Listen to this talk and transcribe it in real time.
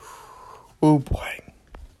Oh boy.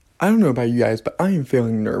 I don't know about you guys, but I am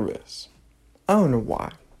feeling nervous. I don't know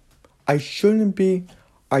why. I shouldn't be.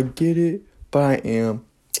 I get it, but I am.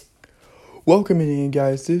 Welcome in,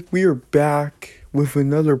 guys. We are back with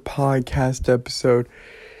another podcast episode.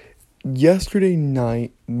 Yesterday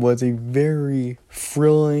night was a very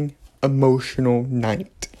thrilling, emotional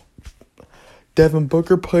night. Devin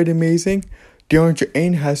Booker played amazing. DeAndre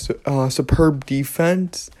Ayton has superb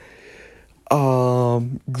defense.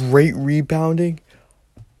 Great rebounding.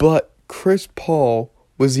 But Chris Paul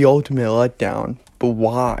was the ultimate letdown. But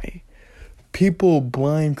why? People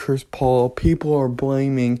blame Chris Paul. People are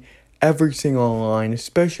blaming everything online,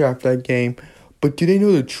 especially after that game. But do they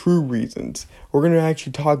know the true reasons? We're going to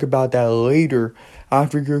actually talk about that later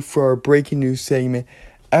after we go for our breaking news segment.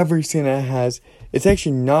 Everything that has, it's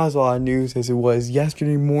actually not as a lot of news as it was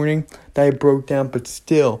yesterday morning that I broke down, but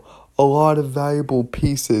still a lot of valuable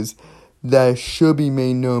pieces that should be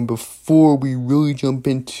made known before we really jump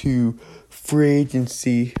into free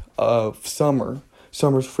agency of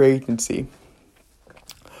summer's free agency.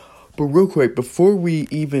 But real quick, before we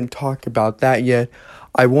even talk about that yet,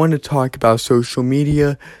 I want to talk about social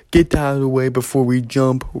media, get that out of the way before we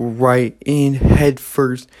jump right in head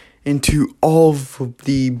first into all of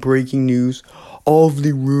the breaking news, all of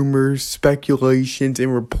the rumors, speculations,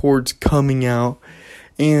 and reports coming out,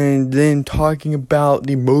 and then talking about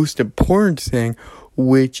the most important thing,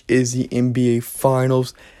 which is the NBA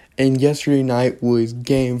Finals. And yesterday night was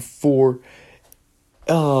Game 4,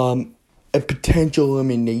 a potential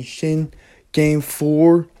elimination. Game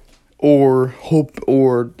 4, or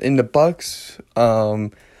in the Bucks,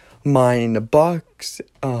 mine in the Bucks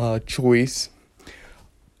choice,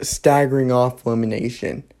 staggering off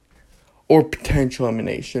elimination or potential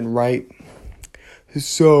elimination, right?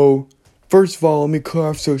 So, first of all, let me clear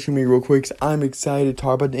off social media real quick, 'cause I'm excited to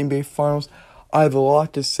talk about the NBA Finals. I have a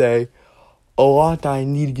lot to say, a lot that I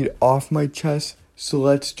need to get off my chest, so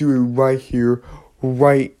let's do it right here,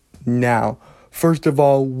 right now. First of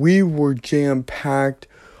all, we were jam-packed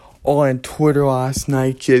on Twitter last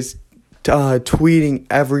night, just tweeting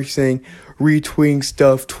everything, retweeting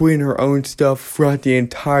stuff, tweeting our own stuff throughout the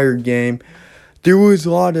entire game. There was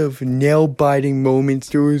a lot of nail-biting moments,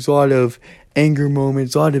 there was a lot of anger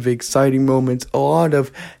moments, a lot of exciting moments, a lot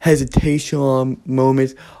of hesitation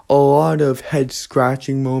moments, a lot of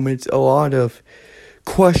head-scratching moments, a lot of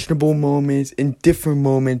questionable moments, and different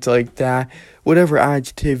moments like that. Whatever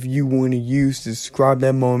adjective you want to use to describe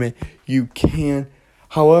that moment, you can.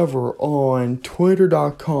 However, on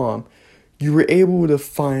Twitter.com, you were able to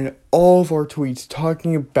find all of our tweets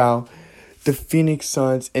talking about the Phoenix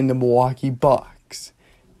Suns and the Milwaukee Bucks,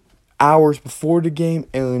 hours before the game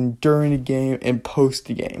and during the game and post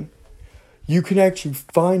the game. You can actually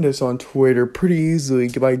find us on Twitter pretty easily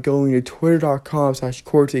by going to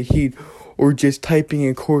twitter.com/CourtsAheat or just typing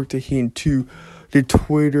in CourtsAheat into the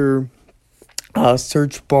Twitter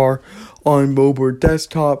search bar on mobile or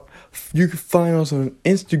desktop. You can find us on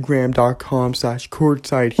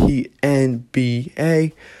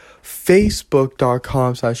Instagram.com/CourtsideHeatNBA,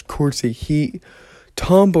 Facebook.com/CourtsAheat,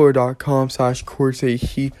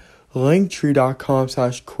 Tumblr.com/CourtsAheat,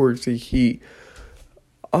 Linktree.com/CourtsAheat.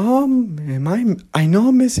 I know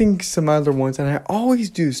I'm missing some other ones, and I always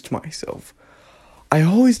do this to myself.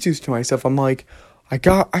 I'm like,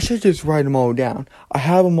 I should just write them all down. I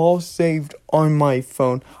have them all saved on my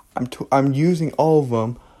phone. I'm using all of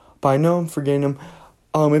them, but I know I'm forgetting them.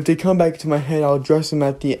 If they come back to my head, I'll address them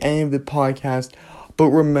at the end of the podcast. But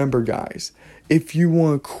remember, guys, if you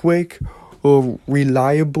want quick or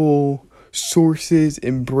reliable sources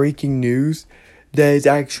and breaking news that is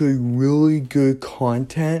actually really good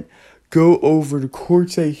content, go over to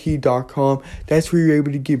CourtsideHeat.com. That's where you're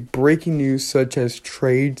able to get breaking news such as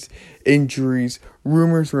trades, injuries,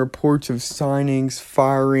 rumors and reports of signings,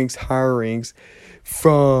 firings, hirings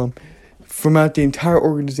from out the entire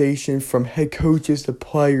organization, from head coaches to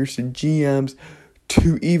players to GMs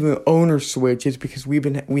to even owner switches, because we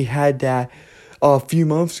had that a few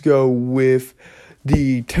months ago with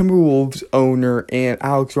the Timberwolves owner and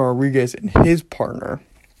Alex Rodriguez and his partner.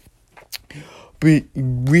 But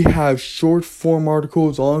we have short form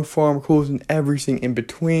articles, long form articles, and everything in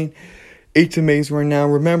between. It's amazing right now.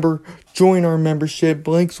 Remember, join our membership.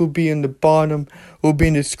 Links will be in the bottom, will be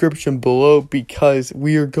in the description below, because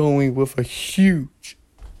we are going with a huge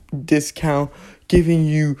discount, giving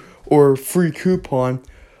you, or free coupon.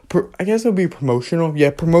 I guess it'll be promotional. Yeah,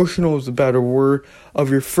 promotional is a better word. Of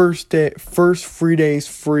your first 3 days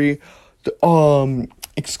free.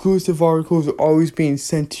 Exclusive articles are always being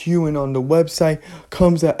sent to you, and on the website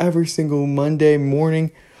comes out every single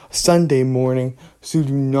Sunday morning, so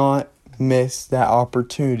do not miss that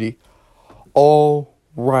opportunity. All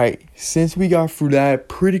right, since we got through that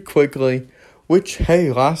pretty quickly, which,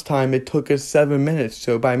 hey, last time it took us 7 minutes,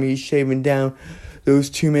 so by me shaving down those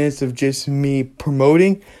 2 minutes of just me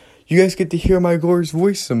promoting, you guys get to hear my glorious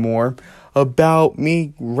voice some more about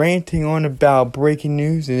me ranting on about breaking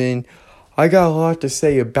news, and then I got a lot to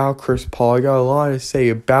say about Chris Paul. I got a lot to say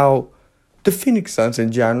about the Phoenix Suns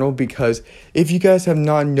in general, because if you guys have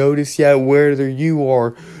not noticed yet, whether you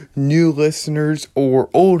are new listeners or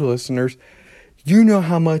old listeners, you know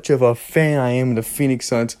how much of a fan I am of the Phoenix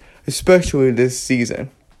Suns, especially this season.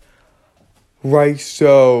 Right,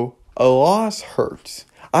 so a loss hurts.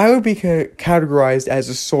 I would be categorized as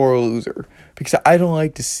a sore loser because I don't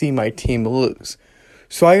like to see my team lose.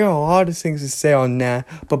 So I got a lot of things to say on that,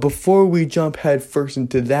 but before we jump head first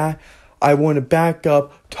into that, I want to back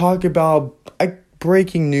up, talk about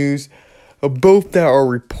breaking news, both that are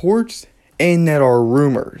reports and that are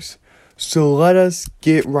rumors. So let us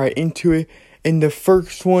get right into it. And the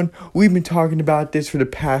first one, we've been talking about this for the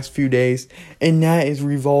past few days, and that is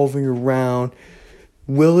revolving around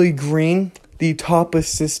Willie Green, the top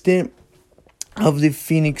assistant of the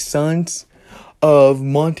Phoenix Suns, of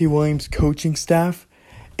Monty Williams' coaching staff,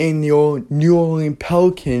 and the New Orleans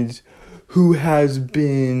Pelicans, who has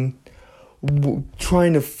been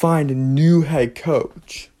trying to find a new head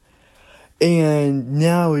coach. And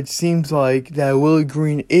now it seems like that Willie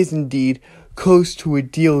Green is indeed close to a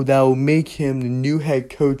deal that will make him the new head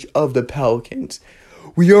coach of the Pelicans.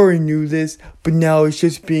 We already knew this, but now it's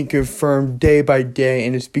just being confirmed day by day,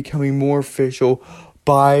 and it's becoming more official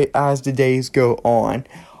as the days go on.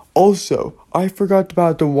 Also, I forgot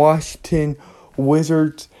about the Washington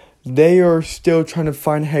Wizards. They are still trying to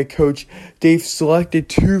find a head coach. They've selected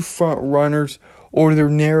 2 front runners, or they're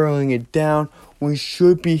narrowing it down. We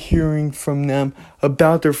should be hearing from them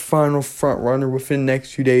about their final front runner within the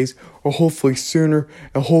next few days, or hopefully sooner,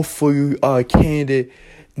 and hopefully a candidate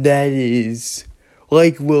that is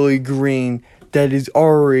like Willie Green, that is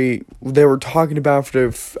already, they were talking about for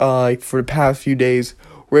the past few days.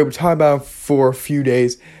 We were talking about for a few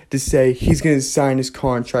days to say he's going to sign his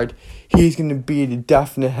contract. He's going to be the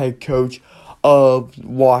definite head coach of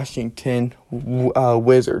Washington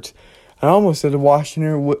Wizards. I almost said the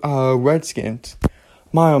Washington Redskins.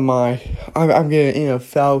 My, oh my. I'm getting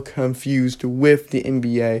NFL confused with the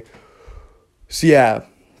NBA. So yeah.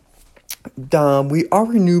 We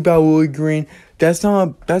already knew about Willie Green. That's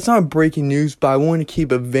not breaking news, but I want to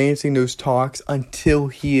keep advancing those talks until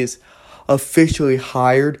he is officially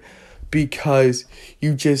hired, because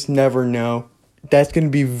you just never know. That's going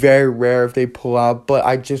to be very rare if they pull out, but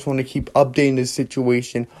I just want to keep updating the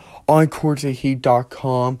situation on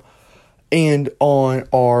courtsofheat.com and on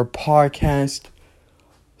our podcast.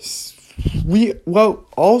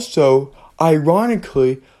 Also,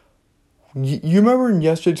 ironically, you remember in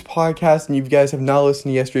yesterday's podcast, and if you guys have not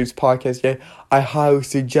listened to yesterday's podcast yet, I highly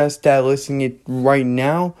suggest that listening it right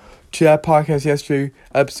now to that podcast yesterday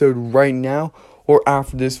episode right now or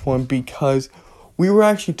after this one, because we were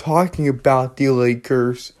actually talking about the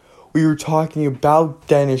Lakers. We were talking about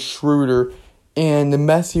Dennis Schroder and the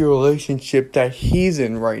messy relationship that he's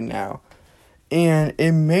in right now. And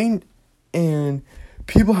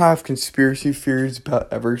people have conspiracy theories about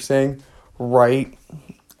everything, right?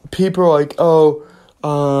 People are like,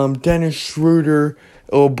 Dennis Schroder,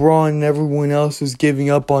 LeBron, and everyone else is giving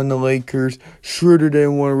up on the Lakers. Schroder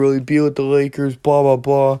didn't want to really be with the Lakers, blah, blah,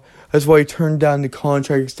 blah. That's why he turned down the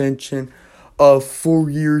contract extension of 4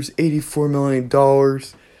 years, $84 million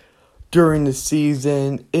during the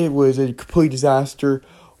season. It was a complete disaster.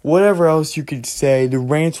 Whatever else you could say, the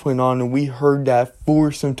rants went on, and we heard that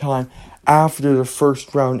for some time after the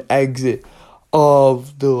first round exit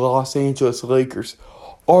of the Los Angeles Lakers.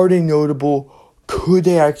 Are they notable? Could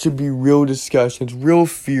they actually be real discussions, real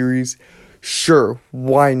theories? Sure,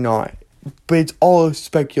 why not? But it's all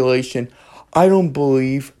speculation. I don't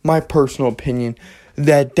believe, my personal opinion,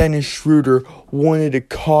 that Dennis Schroder wanted to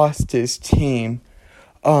cost his team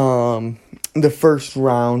the first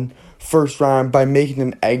round by making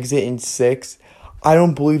them exit in 6. I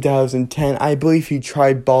don't believe that was intent. I believe he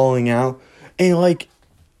tried balling out. And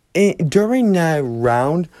during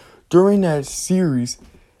that series,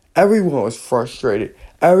 everyone was frustrated.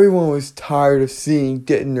 Everyone was tired of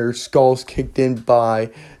getting their skulls kicked in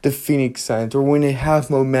by the Phoenix Suns. Or when they have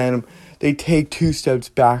momentum, they take 2 steps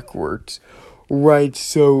backwards. Right,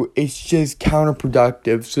 so it's just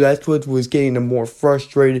counterproductive. So that's what was getting them more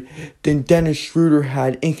frustrated. Then Dennis Schroder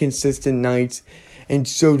had inconsistent nights, and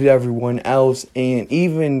so did everyone else. And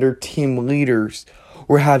even their team leaders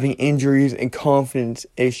were having injuries and confidence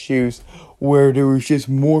issues, where there was just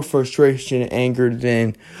more frustration and anger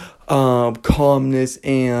than calmness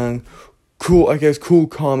and cool,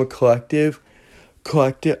 calm, and collectness.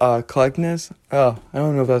 I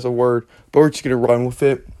don't know if that's a word, but we're just gonna run with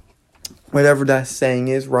it. Whatever that saying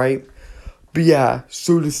is, right? But yeah,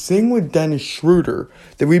 so the thing with Dennis Schroder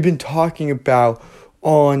that we've been talking about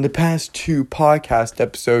on the past 2 podcast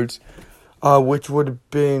episodes, which would have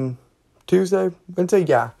been Tuesday, Wednesday,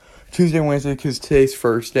 Wednesday, because today's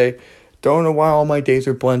Thursday. Don't know why all my days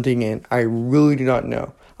are blending in. I really do not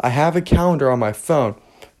know. I have a calendar on my phone.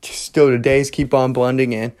 Just still, the days keep on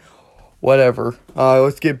blending in. Whatever.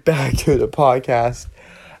 Let's get back to the podcast.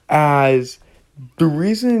 As the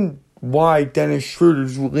reason why Dennis Schroder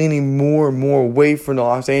is leaning more and more away from the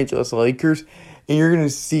Los Angeles Lakers, and you're going to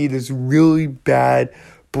see this really bad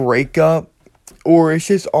breakup, or it's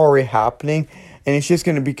just already happening, and it's just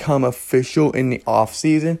going to become official in the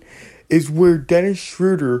offseason, is where Dennis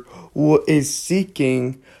Schroder is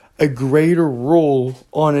seeking a greater role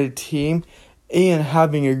on a team and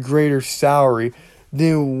having a greater salary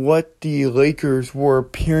than what the Lakers were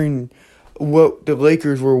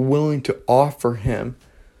willing to offer him.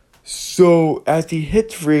 So as he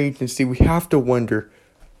hits free agency, we have to wonder,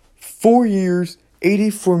 4 years,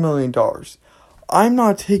 $84 million. I'm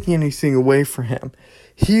not taking anything away from him.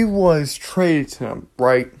 He was traded to them,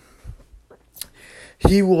 right? I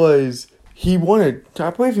believe he won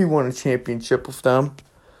a championship with them.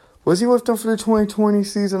 Was he with them for the 2020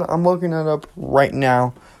 season? I'm looking that up right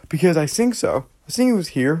now because I think so. I think he was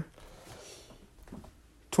here.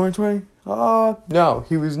 2020? No,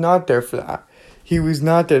 he was not there for that. He was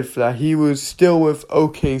still with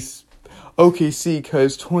OKC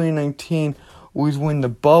because 2019 was when the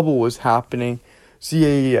bubble was happening. So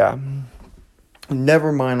yeah.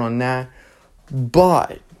 Never mind on that.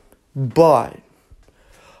 But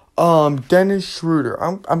Dennis Schroder.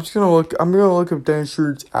 I'm gonna look up Dennis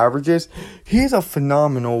Schroder's averages. He's a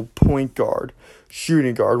phenomenal point guard,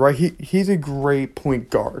 shooting guard, right? He's a great point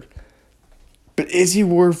guard. But is he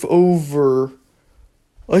worth over,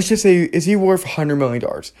 let's just say, is he worth $100 million?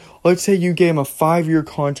 Let's say you gave him a 5-year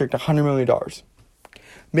contract, $100 million.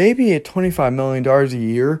 Maybe at $25 million a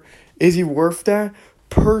year, is he worth that?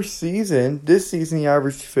 Per season, this season he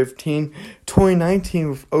averaged 15. 2019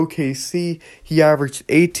 with OKC, he averaged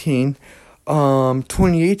 18.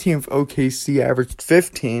 2018 with OKC averaged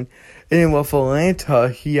 15. And then with Atlanta,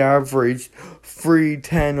 he averaged 3,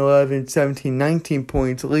 10, 11, 17, 19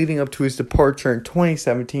 points, leading up to his departure in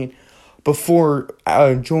 2017 before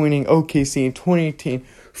joining OKC in 2018,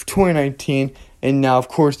 2019, and now, of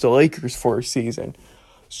course, the Lakers for a season.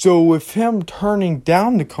 So with him turning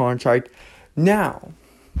down the contract, now,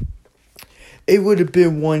 it would have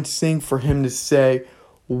been one thing for him to say,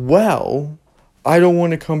 well, I don't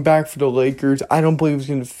want to come back for the Lakers. I don't believe it's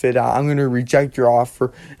going to fit out. I'm going to reject your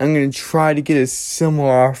offer. I'm going to try to get a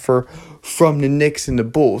similar offer from the Knicks and the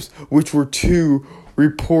Bulls, which were 2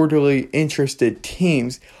 reportedly interested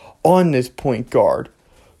teams on this point guard,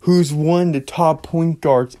 who's one of the top point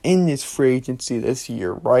guards in this free agency this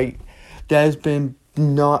year, right? That has been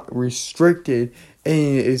not restricted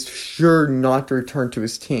and is sure not to return to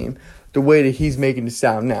his team the way that he's making it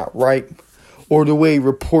sound now, right? Or the way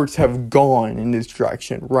reports have gone in this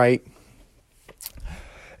direction, right?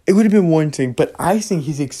 It would have been one thing, but I think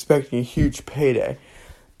he's expecting a huge payday.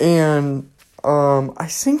 And I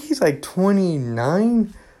think he's like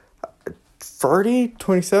 29, 30,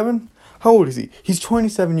 27? How old is he? He's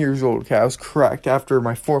 27 years old. Okay, I was correct after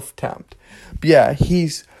my 4th attempt. But yeah,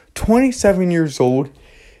 he's 27 years old.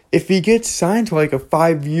 If he gets signed to like a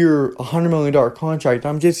 5-year, $100 million contract,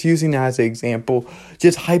 I'm just using that as an example,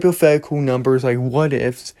 just hypothetical numbers, like what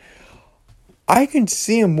ifs, I can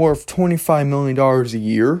see him worth $25 million a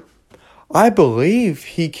year. I believe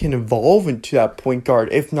he can evolve into that point guard,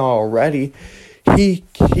 if not already.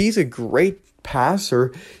 He's a great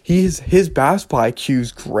passer. His basketball IQ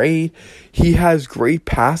is great. He has great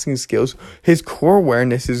passing skills. His core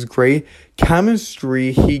awareness is great.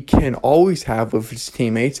 Chemistry he can always have with his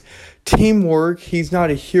teammates. Teamwork, he's not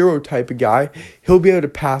a hero type of guy. He'll be able to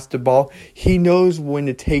pass the ball. He knows when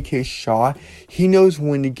to take his shot. He knows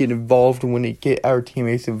when to get involved and when to get our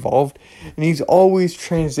teammates involved. And he's always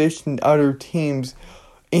transitioned other teams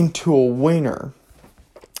into a winner.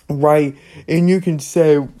 Right? And you can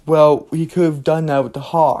say, well, he could have done that with the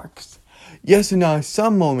Hawks. Yes and no, in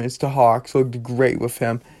some moments the Hawks looked great with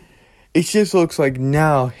him. It just looks like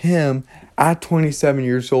now him at 27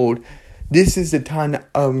 years old, this is the time to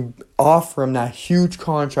offer him that huge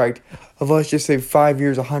contract of, let's just say, 5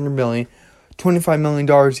 years, $100 million, $25 million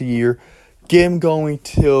a year. Get him going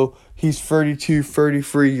till he's 32,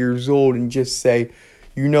 33 years old and just say,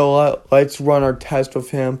 you know what, let's run our test with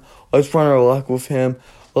him. Let's run our luck with him.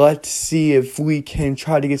 Let's see if we can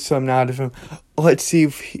try to get something out of him. Let's see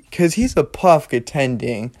if because he's a playoff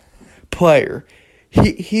contending player.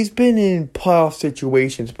 He's been in playoff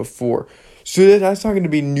situations before, so that's not going to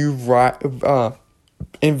be new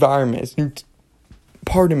environments, new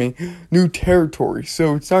territory.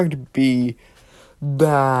 So it's not going to be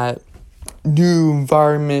that new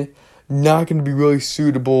environment, not going to be really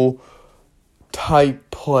suitable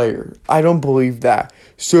type player. I don't believe that.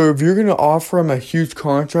 So if you're going to offer him a huge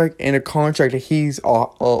contract and a contract that he's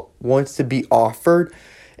wants to be offered,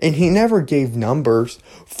 and he never gave numbers,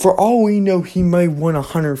 for all we know, he might win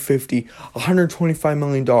 $125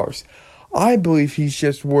 million. I believe he's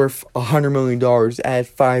just worth $100 million at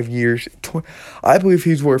 5 years. I believe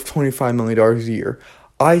he's worth $25 million a year.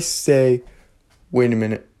 I say, wait a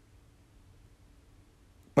minute.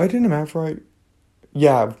 Am I doing the math right?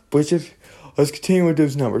 Yeah, let's continue with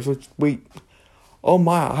those numbers. Let's wait. Oh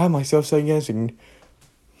my, I have myself second guessing.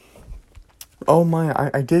 Oh my,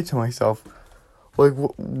 I did to myself. Like,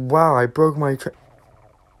 wow, I broke my...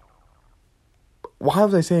 Why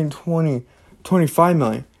was I saying 25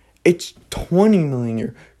 million? It's 20 million a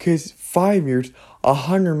year. Because 5 years,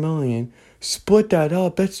 100 million. Split that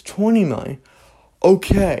up, that's 20 million.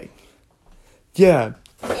 Okay. Yeah,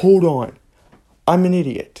 hold on. I'm an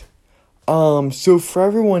idiot. So for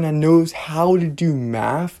everyone that knows how to do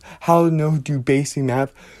math, how to do basic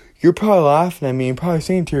math, you're probably laughing at me and probably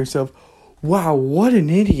saying to yourself, wow, what an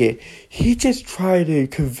idiot. He just tried to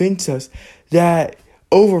convince us that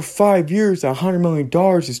over 5 years, $100 million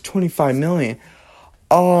is $25 million.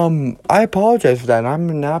 I apologize for that. I'm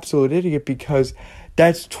an absolute idiot because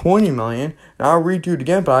that's $20 million. And I'll redo it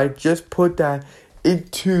again, but I just put that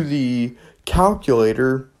into the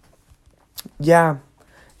calculator. Yeah.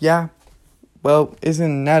 Well,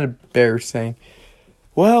 isn't that embarrassing?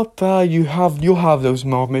 Well, you'll have those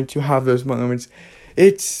moments.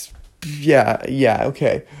 It's,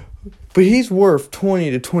 okay. But he's worth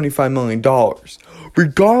 $20 to $25 million.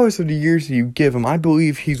 Regardless of the years that you give him, I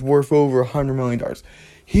believe he's worth over $100 million.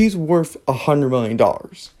 He's worth $100 million.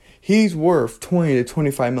 He's worth $20 to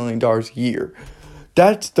 $25 million a year.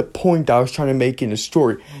 That's the point I was trying to make in the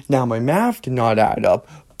story. Now, my math did not add up,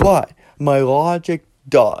 but my logic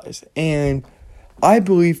does. And I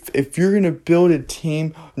believe if you're going to build a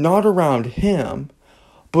team not around him,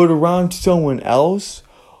 but around someone else,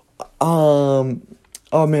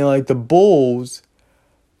 like the Bulls,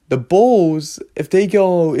 if they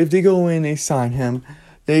go in, they sign him,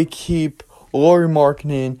 they keep Lauri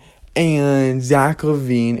Markkanen and Zach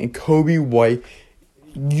LaVine and Kobe White.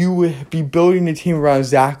 You would be building a team around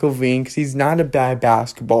Zach LaVine because he's not a bad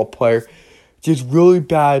basketball player, just really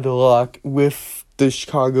bad luck with the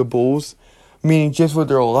Chicago Bulls, meaning just with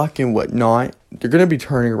their luck and whatnot. They're going to be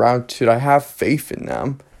turning around to it. I have faith in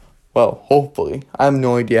them. Well, hopefully. I have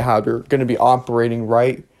no idea how they're going to be operating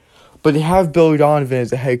right. But they have Billy Donovan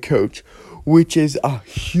as a head coach, which is a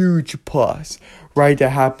huge plus, right?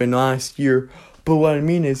 That happened last year. But what I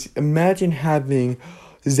mean is, imagine having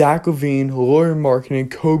Zach LaVine, Lauri Markkanen,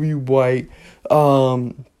 Kobe White,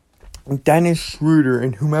 Dennis Schroder,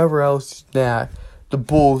 and whomever else that the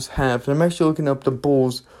Bulls have. And I'm actually looking up the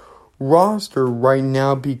Bulls roster right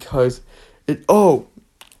now because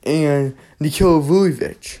and Nikola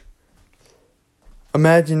Vucevic.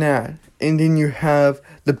 Imagine that. And then you have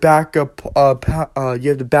the backup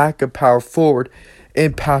power forward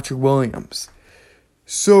in Patrick Williams.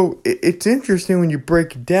 So it's interesting when you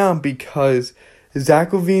break it down because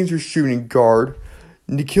Zach LaVine's your shooting guard,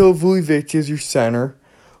 Nikola Vucevic is your center,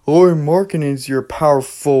 Lauri Markkanen is your power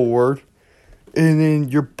forward, and then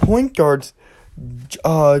your point guard's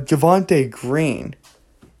Javonte Green.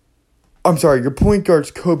 I'm sorry, your point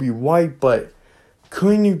guard's Kobe White, but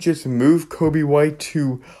couldn't you just move Kobe White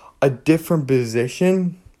to a different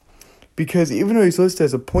position? Because even though he's listed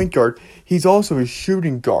as a point guard, he's also a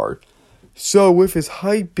shooting guard. So with his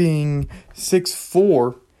height being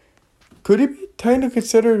 6'4", could he be technically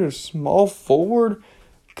considered a small forward?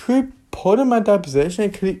 Could we put him at that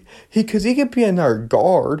position? Because he could be another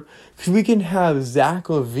guard. Because we can have Zach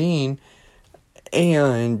LaVine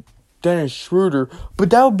and Dennis Schroder, but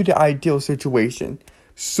that would be the ideal situation.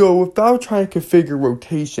 So without trying to configure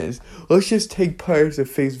rotations, let's just take players at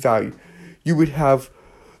face value. You would have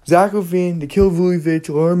Zach LaVine, Nikola Vucevic,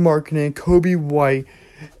 Lauri Markkanen, Kobe White,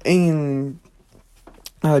 and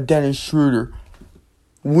Dennis Schroder.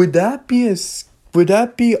 Would that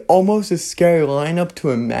be almost a scary lineup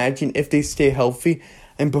to imagine if they stay healthy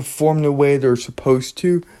and perform the way they're supposed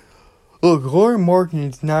to? Look, Lauri Markkanen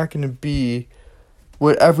is not going to be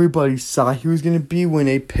what everybody saw he was going to be when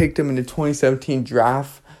they picked him in the 2017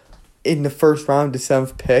 draft in the first round, the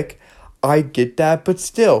 7th pick. I get that, but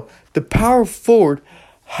still, the power forward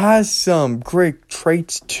has some great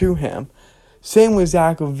traits to him. Same with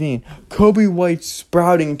Zach LaVine. Kobe White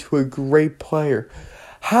sprouting to a great player.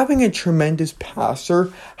 Having a tremendous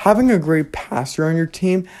passer, having a great passer on your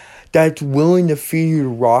team that's willing to feed you the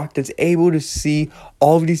rock, that's able to see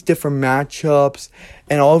all of these different matchups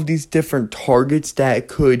and all of these different targets that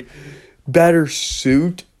could better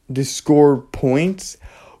suit to score points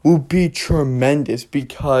will be tremendous,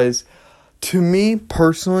 because to me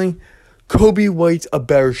personally, Kobe White's a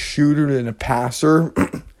better shooter than a passer.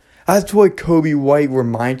 That's what Kobe White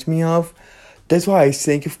reminds me of. That's why I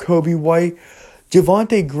think of Kobe White.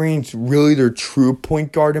 Javonte Green's really their true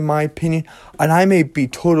point guard in my opinion, and I may be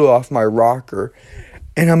totally off my rocker,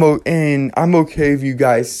 and I'm okay if you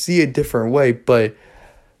guys see it a different way, but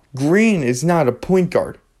Green is not a point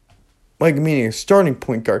guard, like meaning a starting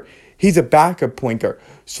point guard. He's a backup point guard.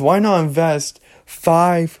 So why not invest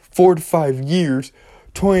 4 to 5 years,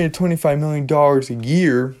 $20 to $25 million a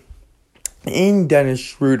year in Dennis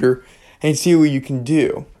Schroder and see what you can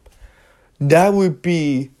do? That would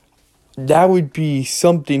be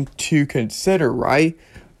something to consider, right?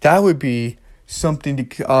 That would be something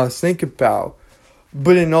to think about.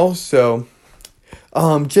 But then also,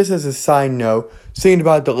 just as a side note, thinking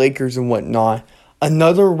about the Lakers and whatnot,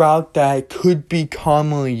 another route that could be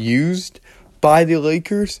commonly used by the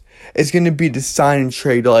Lakers is going to be the sign and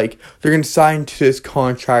trade. Like, they're going to sign to this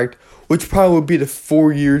contract, which probably would be the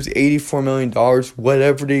 4 years, $84 million,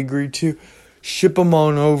 whatever they agree to. Ship them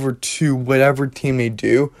on over to whatever team they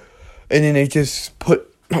do. And then they just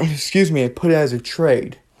put it as a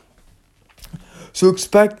trade. So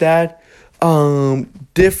expect that.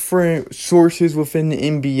 Different sources within the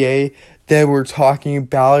NBA that were talking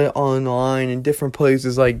about it online and different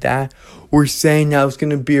places like that were saying that it's going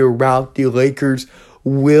to be a route the Lakers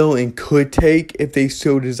will and could take if they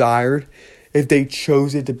so desired, if they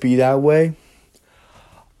chose it to be that way.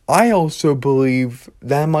 I also believe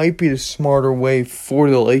that might be the smarter way for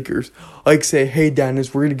the Lakers. Like, say, hey,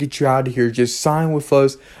 Dennis, we're going to get you out of here. Just sign with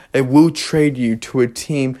us and we'll trade you to a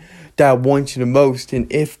team that wants you the most.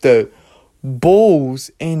 And if the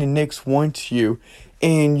Bulls and the Knicks want you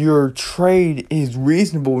and your trade is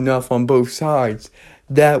reasonable enough on both sides,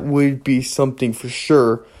 that would be something for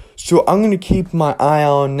sure. So I'm going to keep my eye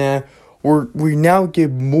on that. We now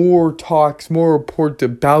get more talks, more reports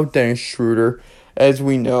about Dennis Schroder. As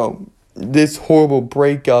we know, this horrible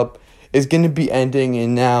breakup is going to be ending,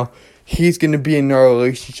 and now he's going to be in our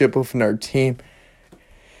relationship with our team.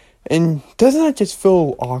 And doesn't that just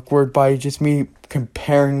feel awkward by just me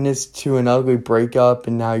comparing this to an ugly breakup,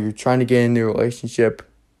 and now you're trying to get in a relationship?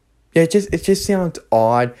 Yeah, it just sounds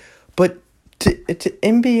odd. But to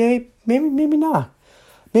NBA, maybe not.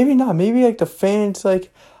 Maybe not. Maybe like the fans,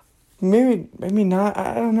 like maybe not.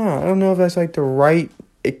 I don't know. I don't know if that's like the right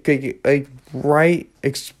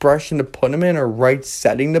expression to put him in, or right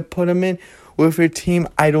setting to put him in with a team.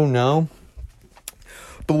 I don't know.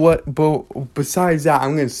 But besides that,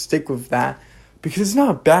 I'm going to stick with that because it's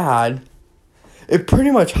not bad. It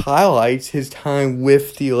pretty much highlights his time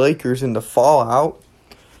with the Lakers and the fallout.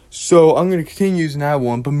 So I'm going to continue using that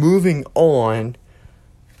one. But moving on,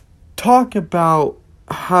 talk about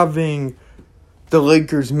having the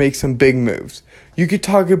Lakers make some big moves. You could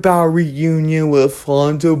talk about a reunion with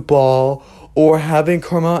Lonzo Ball or having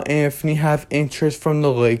Carmelo Anthony have interest from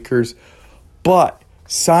the Lakers. But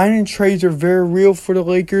sign and trades are very real for the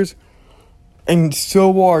Lakers, and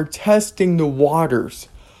so are testing the waters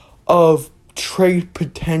of trade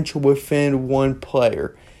potential within one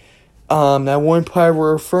player. That one player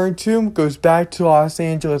we're referring to goes back to Los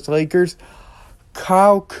Angeles Lakers,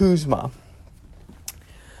 Kyle Kuzma.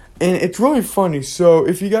 And it's really funny. So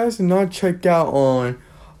if you guys have not checked out on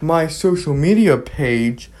my social media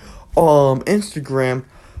page, Instagram,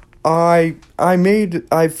 I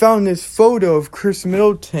found this photo of Chris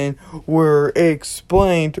Middleton where it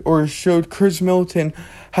explained or showed Chris Middleton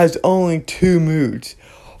has only two moods: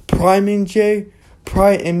 Prime MJ,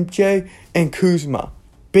 and Kuzma.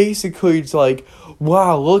 Basically, it's like,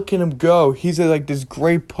 wow, look at him go. He's like this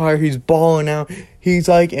great player. He's balling out. He's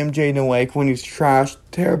like MJ in a way. When he's trash,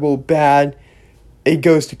 terrible, bad, it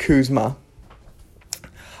goes to Kuzma.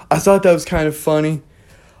 I thought that was kind of funny.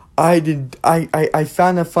 I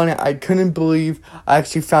found that funny. I couldn't believe I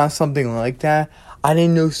actually found something like that. I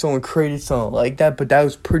didn't know someone created something like that, but that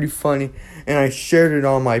was pretty funny. And I shared it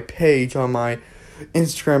on my page, on my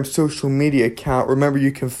Instagram social media account. Remember,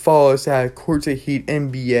 you can follow us at Courtside Heat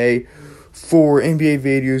NBA for NBA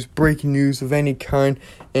videos, breaking news of any kind,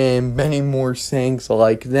 and many more things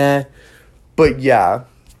like that. But yeah,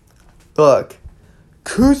 look,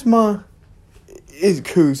 Kuzma is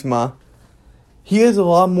Kuzma. he has a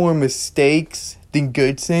lot more mistakes than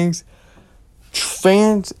good things.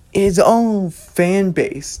 His own fan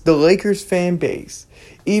base, the Lakers fan base,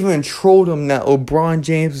 even trolled him that LeBron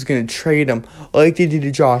James was going to trade him like they did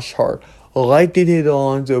to Josh Hart, like they did to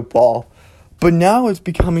Alonzo Ball. But now it's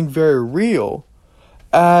becoming very real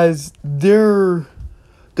as the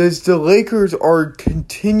Lakers are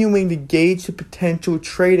continuing to gauge the potential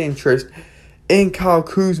trade interest in Kyle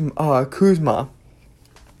Kuzma.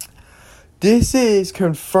 This is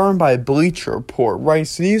confirmed by Bleacher Report, right?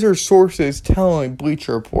 So these are sources telling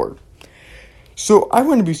Bleacher Report. So I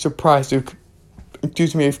wouldn't be surprised if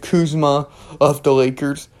Kuzma left the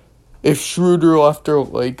Lakers, if Schroder left the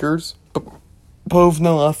Lakers,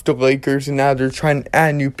 Povna left the Lakers, and now they're trying to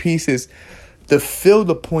add new pieces to fill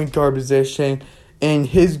the point guard position and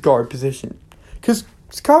his guard position. Because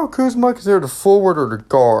is Kyle Kuzma considered a forward or the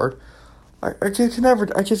guard? I just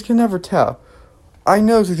can never tell. I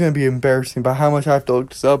know this is going to be embarrassing by how much I have to look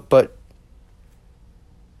this up, but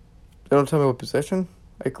they don't tell me what position?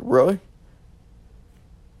 Like, really?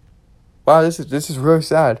 Wow, this is really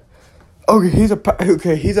sad. Okay, he's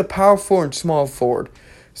a power forward and small forward.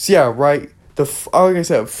 So yeah, right. Like I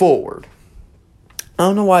said, forward. I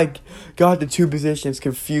don't know why I got the two positions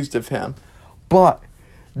confused of him, but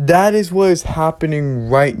that is what is happening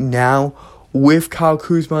right now with Kyle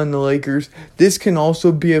Kuzma and the Lakers. This can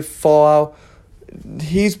also be a fallout.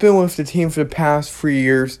 He's been with the team for the past 3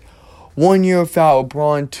 years. 1 year without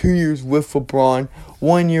LeBron, 2 years with LeBron,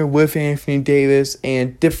 1 year with Anthony Davis,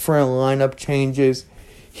 and different lineup changes.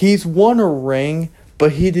 He's won a ring,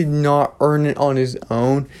 but he did not earn it on his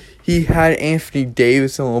own. He had Anthony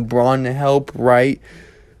Davis and LeBron to help, right?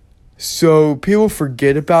 So people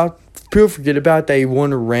forget about that he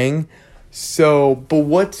won a ring. So, but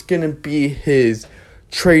what's gonna be his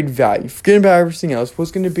trade value? Forget about everything else.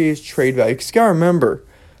 What's gonna be his trade value? Because you gotta remember,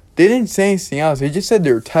 they didn't say anything else. They just said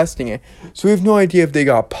they were testing it. So we have no idea if they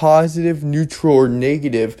got positive, neutral, or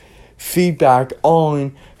negative feedback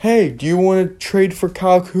on, hey, do you want to trade for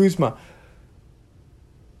Kyle Kuzma?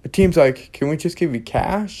 The team's like, can we just give you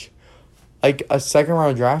cash? Like a second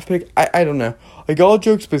round draft pick? I don't know. Like, all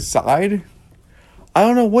jokes aside, I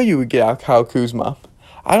don't know what you would get out of Kyle Kuzma.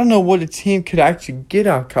 I don't know what a team could actually get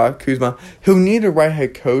out of Kyle Kuzma. He'll need the right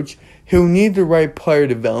head coach. He'll need the right player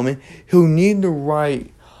development. He'll need the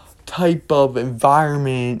right type of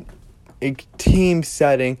environment, a team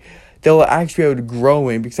setting that will actually be able to grow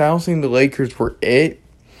in. Because I don't think the Lakers were it.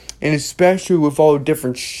 And especially with all the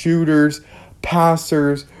different shooters,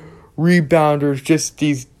 passers, rebounders, just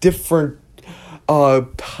these different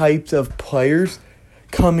types of players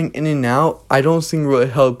coming in and out, I don't think it really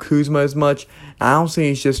helped Kuzma as much. I don't think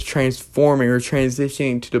he's just transforming or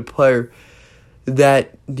transitioning to the player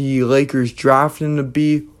that the Lakers drafted him to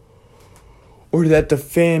be, or that the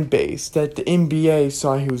fan base, that the NBA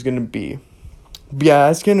saw he was going to be. But yeah,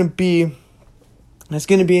 that's going to be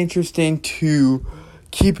interesting to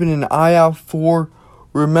keep an eye out for.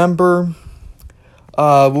 Remember,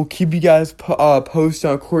 we'll keep you guys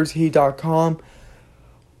posted on CourtsHeat.com.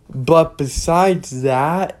 But besides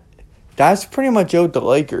that, that's pretty much it with the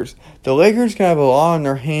Lakers. The Lakers can have a lot on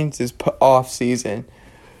their hands this off season,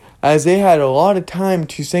 as they had a lot of time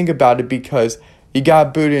to think about it because you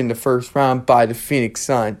got booted in the first round by the Phoenix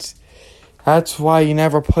Suns. That's why you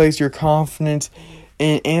never place your confidence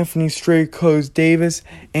in Anthony Straight-Clothes Davis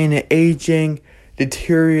and an aging,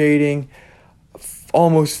 deteriorating,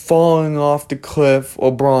 almost falling off the cliff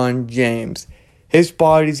LeBron James. His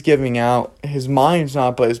body's giving out. His mind's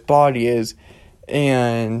not, but his body is.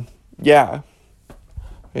 And, yeah.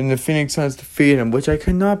 And the Phoenix Suns defeated him, which I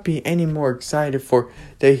could not be any more excited for.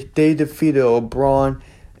 They defeated LeBron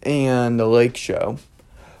and the Lake Show.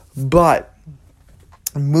 But,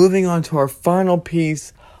 moving on to our final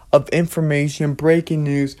piece of information, breaking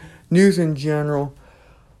news in general.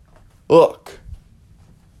 Look,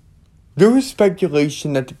 there was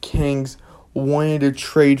speculation that the Kings wanted to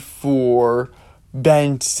trade for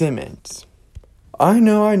Ben Simmons. I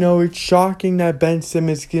know, it's shocking that Ben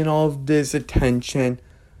Simmons getting all of this attention.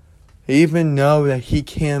 I even know that he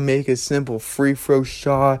can't make a simple free throw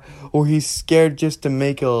shot, or he's scared just to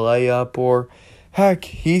make a layup, or heck,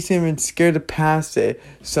 he's even scared to pass it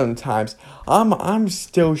sometimes. I'm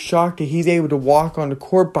still shocked that he's able to walk on the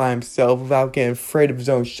court by himself without getting afraid of his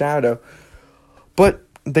own shadow. But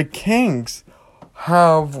the Kings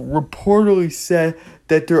have reportedly said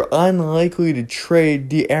that they're unlikely to trade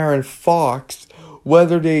De'Aaron Fox,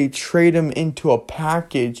 whether they trade him into a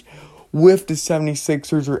package with the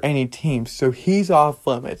 76ers or any team. So he's off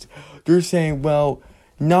limits. They're saying, well,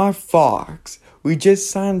 not Fox. We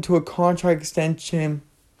just signed him to a contract extension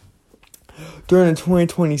during the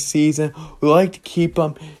 2020 season. We like to keep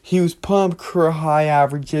him. He was putting up career high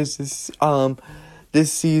averages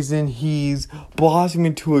this season. He's blossomed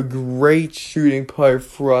into a great shooting player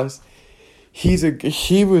for us.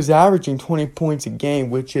 He was averaging 20 points a game,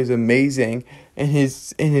 which is amazing, and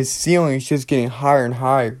his ceiling is just getting higher and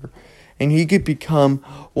higher. And he could become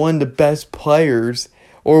one of the best players,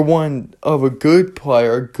 or one of a good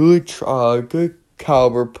player, a good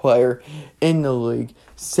caliber player in the league.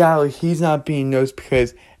 Sadly, he's not being noticed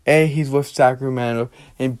because A, he's with Sacramento,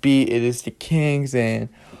 and B, it is the Kings. And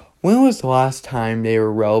when was the last time they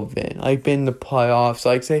were relevant? Like, been in the playoffs,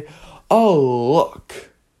 like say, oh,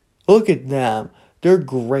 look at them, they're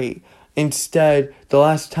great. Instead, the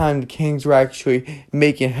last time the Kings were actually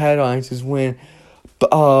making headlines is when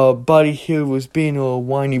Buddy Hield was being a little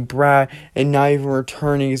whiny brat and not even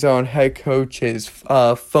returning his own head coach's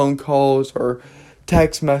phone calls or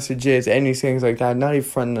text messages, any things like that, not even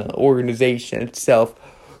from the organization itself,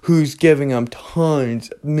 who's giving them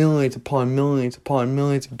tons, millions upon millions upon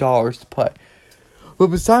millions of dollars to play. But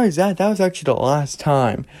besides that, that was actually the last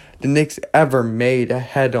time the Knicks ever made a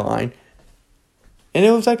headline. And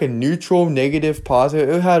it was like a neutral, negative, positive.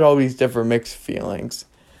 It had all these different mixed feelings.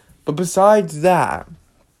 But besides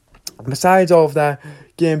all of that,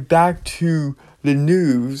 getting back to the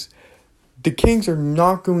news, the Kings are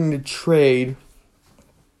not going to trade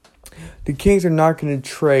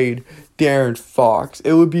De'Aaron Fox.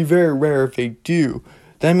 It would be very rare if they do.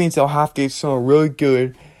 That means they'll have to get someone really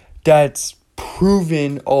good that's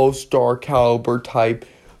proven all-star caliber type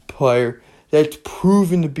player, that's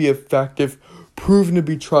proven to be effective, proven to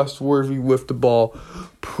be trustworthy with the ball,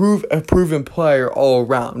 a proven player all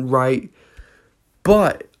around, right?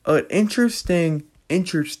 But an interesting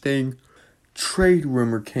trade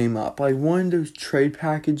rumor came up. Like one of those trade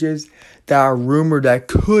packages that are rumored that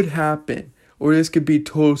could happen, or this could be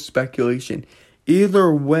total speculation.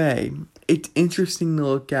 Either way, it's interesting to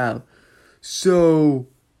look at. So,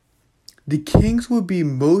 the Kings would be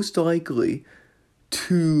most likely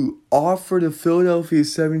to offer the Philadelphia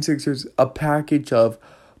 76ers a package of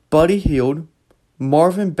Buddy Hield,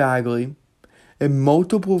 Marvin Bagley, and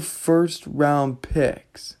multiple first-round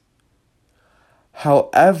picks.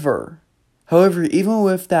 However, even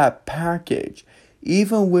with that package,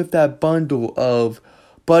 even with that bundle of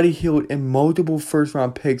Buddy Hield and multiple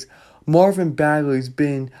first-round picks, Marvin Bagley's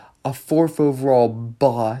been a fourth overall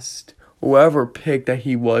bust, whoever pick that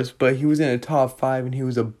he was, but he was in the top 5 and he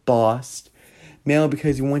was a bust. Mainly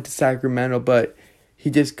because he went to Sacramento, but he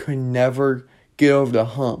just could never get over the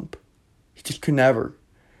hump. He just could never.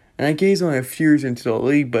 And I guess he's only a few years into the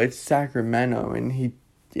league, but it's Sacramento, and he's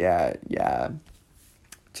not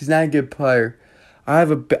a good player. I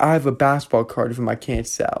have a basketball card of him I can't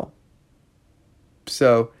sell.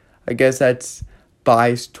 So I guess that's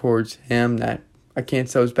biased towards him, that I can't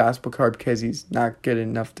sell his basketball card because he's not good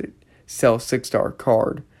enough to sell a $6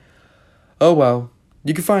 card. Oh well.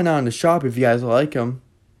 You can find out in the shop if you guys like him.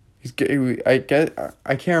 He's good. I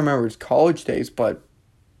can't remember his college days, but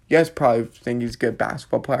you guys probably think he's a good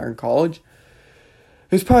basketball player in college.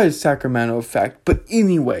 It's probably the Sacramento effect. But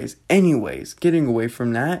anyways, getting away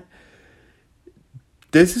from that,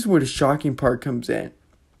 this is where the shocking part comes in.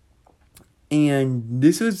 And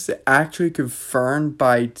this was actually confirmed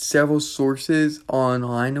by several sources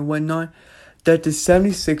online and whatnot, that the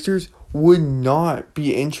 76ers would not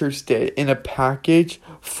be interested in a package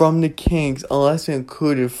from the Kings unless it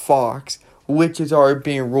included Fox, which is already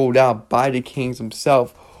being ruled out by the Kings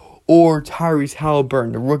themselves, or Tyrese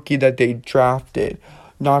Halliburton, the rookie that they drafted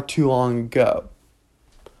not too long ago.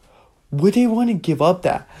 Would they want to give up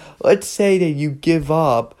that? Let's say that you give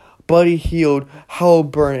up Buddy Hield,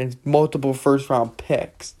 Halliburton, and multiple first-round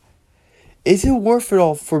picks. Is it worth it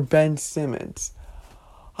all for Ben Simmons?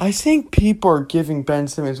 I think people are giving Ben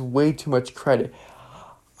Simmons way too much credit.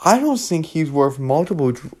 I don't think he's worth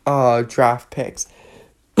multiple draft picks.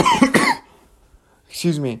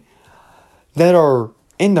 Excuse me. That are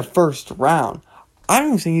in the first round. I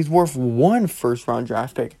don't think he's worth one first-round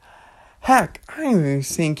draft pick. Heck, I don't even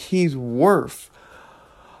think he's worth...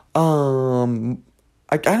 I don't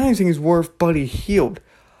even think he's worth Buddy Hield.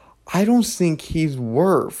 I don't think he's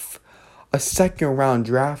worth a second-round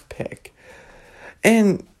draft pick.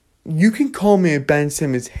 And you can call me a Ben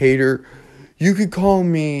Simmons hater. You could call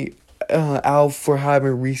me out for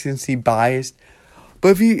having recency bias.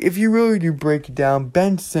 But if you really do break it down,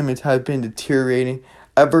 Ben Simmons has been deteriorating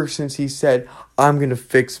ever since he said, I'm going to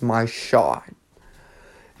fix my shot.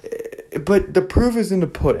 But the proof is in the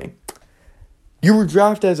pudding. You were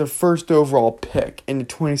drafted as a first overall pick in the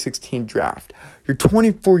 2016 draft. You're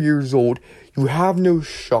 24 years old. You have no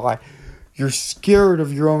shot. You're scared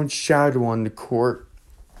of your own shadow on the court.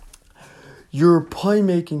 Your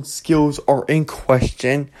playmaking skills are in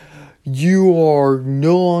question. You are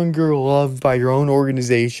no longer loved by your own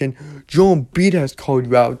organization. Joel Embiid has called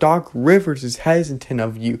you out. Doc Rivers is hesitant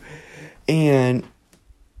of you. And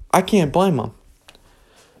I can't blame him.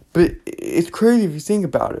 But it's crazy if you think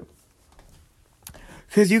about it.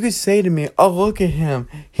 Because you could say to me, oh, look at him.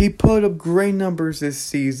 He put up great numbers this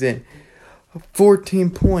season. 14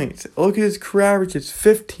 points. Look at his career averages.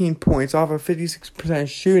 15 points off of 56%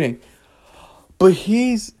 shooting. But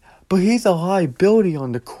he's a liability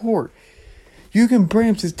on the court. You can bring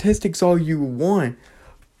up statistics all you want.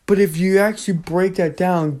 But if you actually break that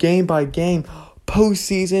down game by game,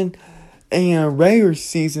 postseason and regular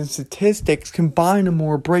season statistics, combine them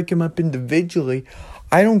or break them up individually,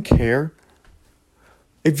 I don't care.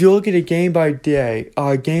 If you look at it game by game,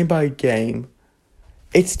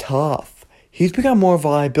 it's tough. He's become more of a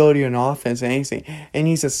liability on offense than anything. And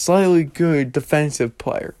he's a slightly good defensive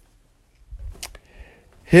player.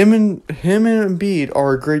 Him and Embiid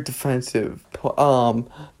are a great defensive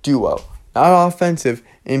duo. Not offensive.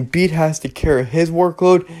 Embiid has to carry his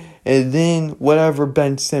workload and then whatever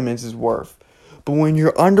Ben Simmons is worth. But when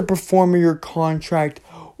you're underperforming your contract,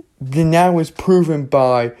 then that was proven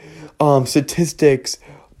by statistics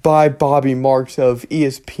by Bobby Marks of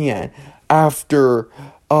ESPN after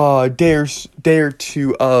a day or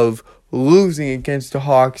two of losing against the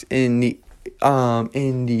Hawks in the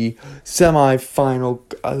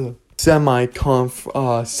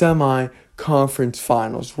semi-conference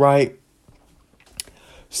finals, right?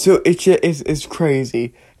 So it's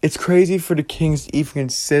crazy. It's crazy for the Kings to even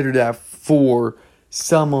consider that for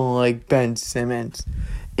someone like Ben Simmons.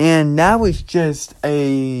 And that was just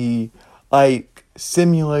a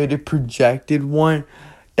simulated, projected one.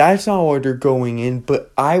 That's not what they're going in,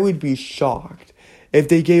 but I would be shocked if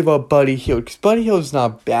they gave up Buddy Hield. Because Buddy Hield's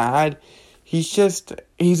not bad.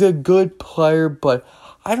 He's a good player, but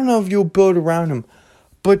I don't know if you'll build around him.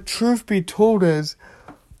 But truth be told is,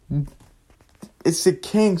 it's the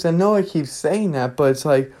Kings. I know I keep saying that, but it's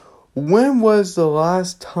like, when was the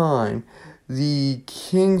last time the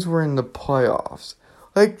Kings were in the playoffs?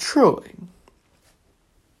 Like, truly.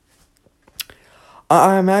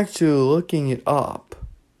 I'm actually looking it up.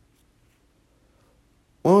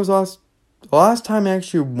 When was the last time I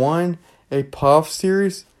actually won a playoff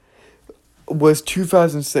series? Was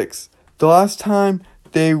 2006. The last time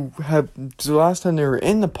they were in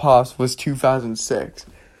the playoffs was 2006.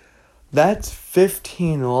 That's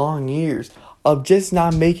 15 long years of just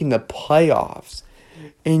not making the playoffs.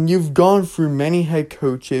 And you've gone through many head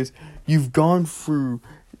coaches. You've gone through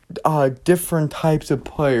different types of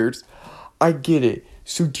players. I get it.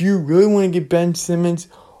 So do you really want to get Ben Simmons?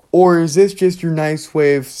 Or is this just your nice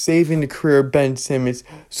way of saving the career of Ben Simmons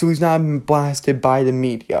so he's not blasted by the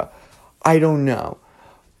media? I don't know.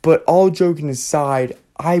 But all joking aside,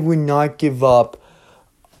 I would not give up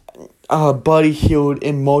Buddy Hield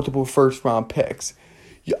and multiple first-round picks.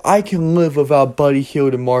 I can live without Buddy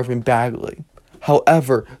Hield and Marvin Bagley.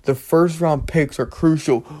 However, the first-round picks are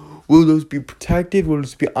crucial. Will those be protected? Will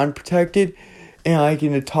those be unprotected? And like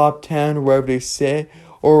in the top 10 or wherever they sit,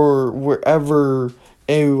 or wherever,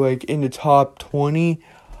 like in the top 20,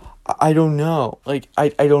 I don't know. I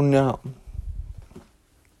don't know.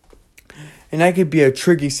 And that could be a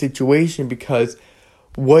tricky situation because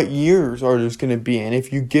what years are those going to be in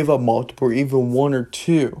if you give up multiple or even one or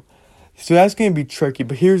two? So that's going to be tricky.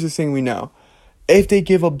 But here's the thing we know. If they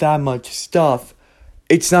give up that much stuff,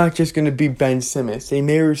 it's not just going to be Ben Simmons. They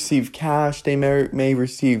may receive cash. They may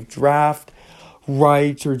receive draft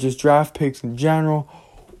rights or just draft picks in general.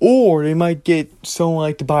 Or they might get someone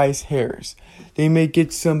like Tobias Harris. They may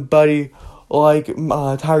get somebody like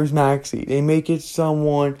Tyrese Maxey. They may get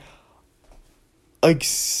someone like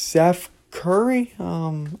Seth Curry?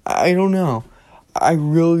 I don't know. I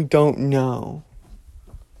really don't know.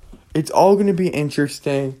 It's all going to be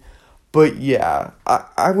interesting. But yeah,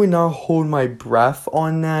 I would not hold my breath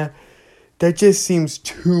on that. That just seems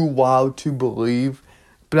too wild to believe.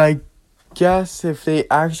 But I guess if they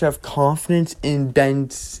actually have confidence in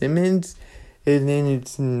Ben Simmons, and then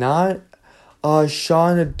it's not a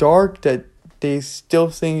shot in the dark that they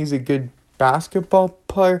still think he's a good basketball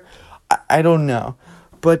player, I don't know.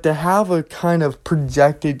 But to have a kind of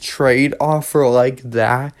projected trade offer like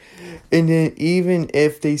that, and then even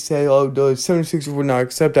if they say, oh, the 76ers would not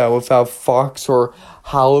accept that without Fox or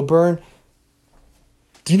Halliburton,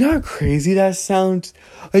 do you know how crazy that sounds?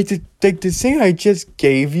 Like the thing I just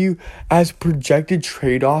gave you as projected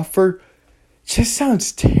trade offer just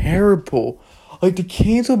sounds terrible. Like the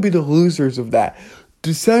Kings will be the losers of that.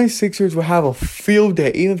 the 76ers would have a field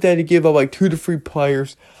day, even if they had to give up like 2 to 3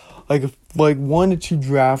 players, like 1 to 2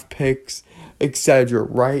 draft picks, etc.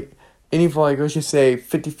 Right? And if like let's just say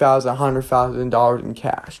 $50,000, $100,000 in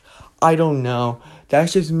cash. I don't know.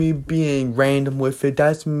 That's just me being random with it.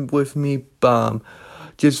 That's with me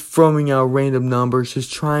just throwing out random numbers,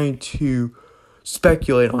 just trying to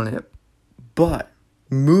speculate on it. But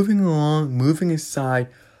moving along, moving aside,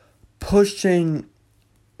 pushing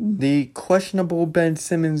the questionable Ben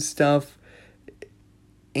Simmons stuff,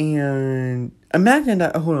 and imagine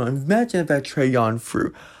if that trade gone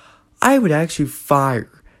through. I would actually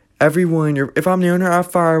fire everyone. If I'm the owner, I'd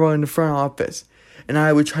fire everyone in the front office, and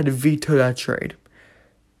I would try to veto that trade.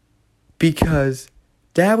 Because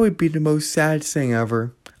that would be the most sad thing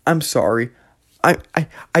ever. I'm sorry.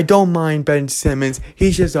 I don't mind Ben Simmons.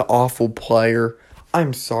 He's just an awful player.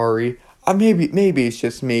 I'm sorry. Maybe it's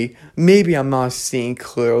just me. Maybe I'm not seeing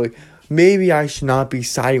clearly. Maybe I should not be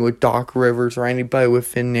siding with Doc Rivers or anybody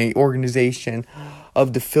within the organization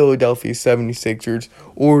of the Philadelphia 76ers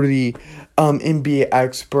or the NBA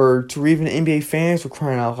experts or even NBA fans for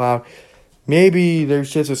crying out loud. Maybe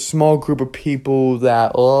there's just a small group of people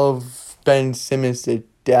that love Ben Simmons to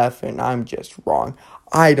death and I'm just wrong.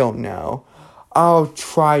 I don't know. I'll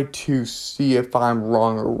try to see if I'm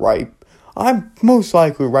wrong or right. I'm most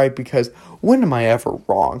likely right because when am I ever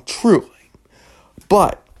wrong? Truly.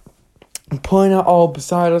 But, putting that all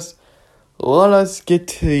beside us, let us get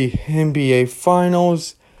to the NBA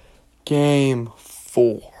Finals, Game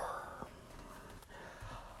 4.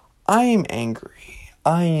 I am angry.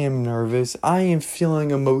 I am nervous. I am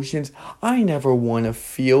feeling emotions I never want to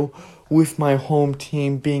feel with my home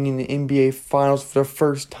team being in the NBA Finals for the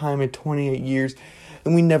first time in 28 years.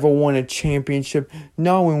 And we never won a championship.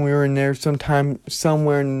 Not when we were in there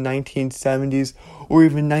somewhere in the 1970s or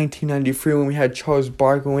even 1993 when we had Charles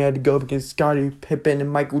Barkley, when we had to go up against Scottie Pippen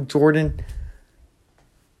and Michael Jordan.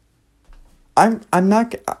 I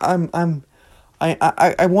want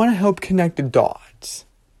to help connect the dots.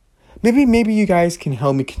 Maybe you guys can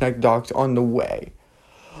help me connect dots on the way.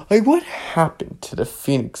 Like, what happened to the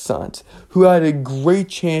Phoenix Suns, who had a great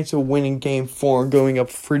chance of winning Game 4 and going up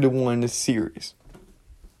 3-1 in the series?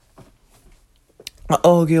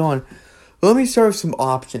 Okay, on. Let me start with some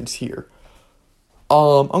options here.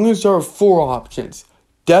 I'm going to start with 4 options.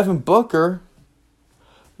 Devin Booker,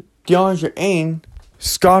 DeAndre Ayton,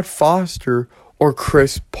 Scott Foster, or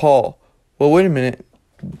Chris Paul. Well, wait a minute.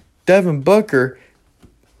 Devin Booker,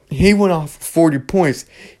 he went off for 40 points.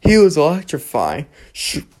 He was electrifying.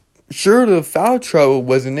 Sure, the foul trouble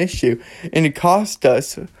was an issue, and it cost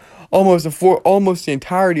us almost the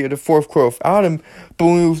entirety of the fourth quarter without him. But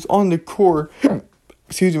when he was on the court,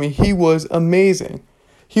 he was amazing.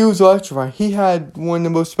 He was electrifying. He had one of the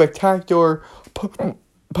most spectacular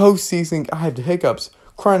postseason. I had the hiccups,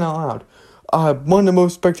 crying out loud. One of the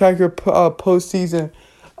most spectacular postseason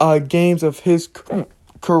games of his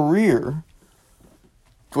career.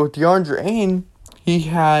 With DeAndre Ayton, he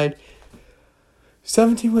had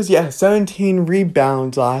 17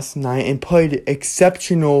 rebounds last night and played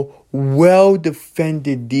exceptional,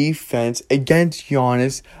 well-defended defense against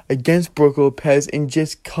Giannis, against Brook Lopez, and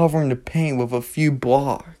just covering the paint with a few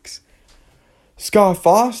blocks. Scott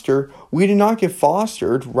Foster, we did not get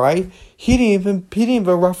fostered, right? He didn't even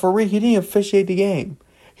referee. He didn't officiate the game.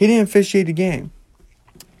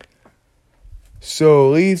 So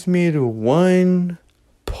it leaves me to one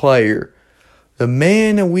player, the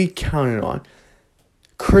man that we counted on,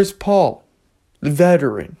 Chris Paul, the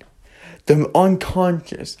veteran, the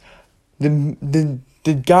unconscious, the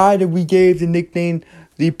guy that we gave the nickname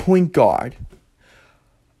the point guard.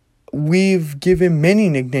 We've given many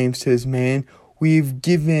nicknames to this man. We've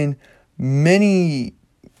given many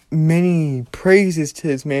praises to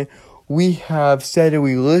this man. We have said that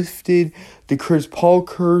we lifted the Chris Paul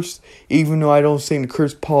curse, even though I don't think the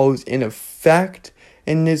Chris Paul is in effect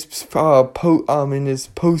in this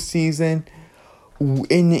postseason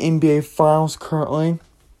in the NBA Finals currently.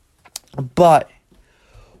 But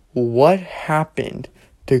what happened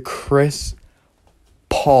to Chris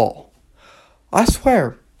Paul? I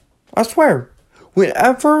swear,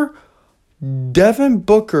 whenever Devin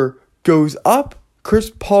Booker goes up,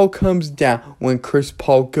 Chris Paul comes down. When Chris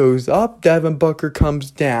Paul goes up, Devin Booker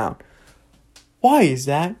comes down. Why is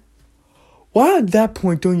that? Why at that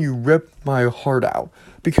point don't you rip my heart out?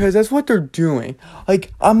 Because that's what they're doing.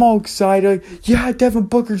 Like, I'm all excited. Yeah, Devin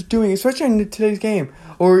Booker's doing it. Especially in today's game.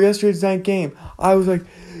 Or yesterday's night game. I was like,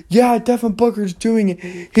 yeah, Devin Booker's doing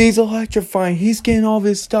it. He's electrifying. He's getting all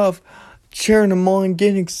this stuff. Cheering him on,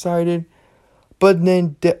 getting excited. But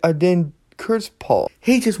then Chris Paul,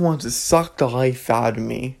 he just wants to suck the life out of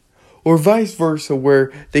me. or vice versa,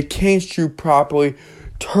 where they can't shoot properly,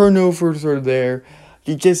 turnovers are there,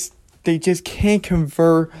 they just can't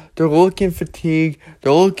convert, they're looking fatigued,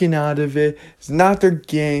 they're looking out of it, it's not their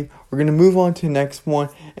game. We're going to move on to the next one,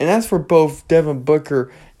 and that's for both Devin Booker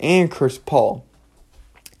and Chris Paul,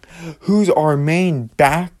 who's our main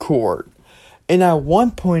backcourt. And at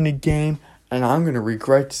one point in the game, and I'm going to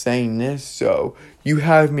regret saying this, so you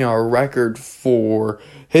have me on record for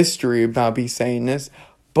history about me saying this,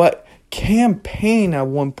 but Cam Payne at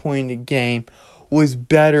one point in the game was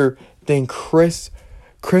better than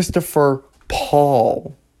Christopher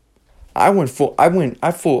Paul. I went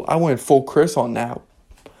full Chris on that.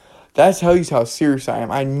 That tells you how serious I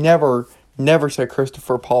am. I never said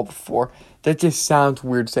Christopher Paul before. That just sounds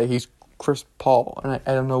weird to say he's Chris Paul, and I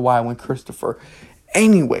don't know why I went Christopher.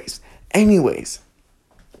 Anyways,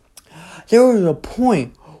 there was a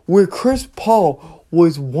point where Chris Paul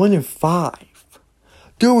was 1-5.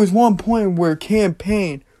 There was one point where Cam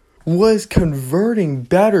Payne was converting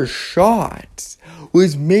better shots,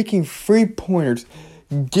 was making 3-pointers,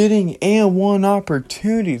 getting and-one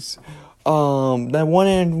opportunities, that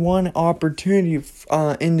one-and-one opportunity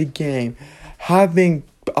in the game, having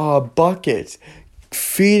buckets,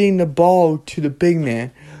 feeding the ball to the big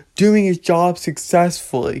man, doing his job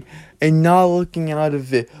successfully, and not looking out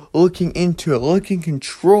of it, looking into it, looking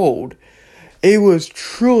controlled. It was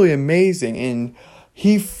truly amazing, and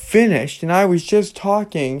he finished, and I was just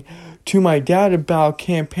talking to my dad about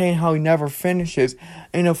Cam Payne, how he never finishes,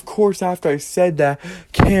 and of course after I said that,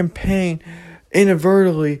 Cam Payne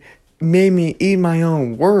inadvertently made me eat my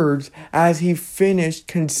own words as he finished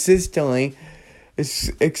consistently,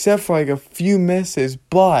 except for like a few misses,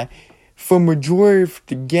 but for majority of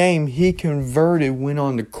the game, he converted when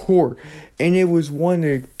on the court, and it was one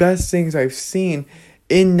of the best things I've seen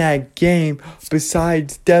in that game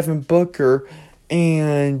besides Devin Booker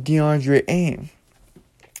and DeAndre Ayton.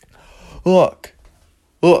 Look,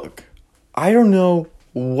 I don't know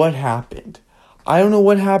what happened. I don't know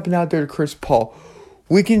what happened out there to Chris Paul.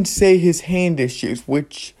 We can say his hand issues,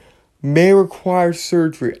 which may require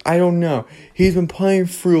surgery. I don't know. He's been playing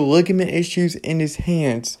through ligament issues in his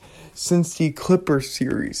hands since the Clippers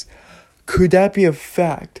series. Could that be a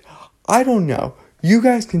fact? I don't know. You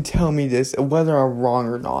guys can tell me this, whether I'm wrong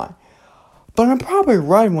or not. But I'm probably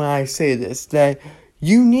right when I say this, that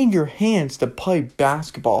you need your hands to play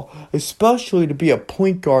basketball, especially to be a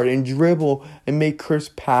point guard and dribble and make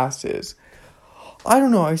crisp passes. I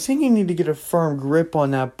don't know. I think you need to get a firm grip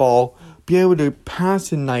on that ball, be able to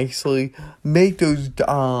pass it nicely, make those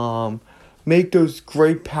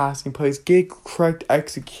great passing plays, get correct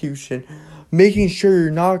execution, making sure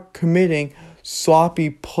you're not committing sloppy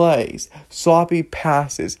plays, sloppy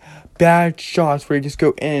passes, bad shots where you just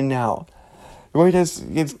go in and out. Right?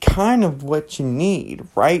 It's kind of what you need,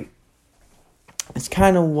 right? It's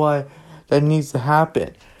kind of what that needs to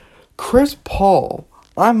happen. Chris Paul,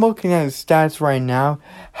 I'm looking at his stats right now,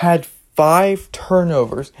 had 5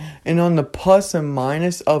 turnovers, and on the plus and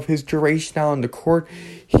minus of his duration out on the court,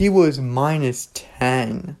 he was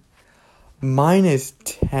 -10.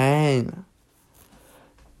 -10.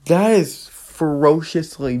 That is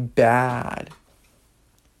ferociously bad.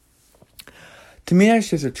 To me,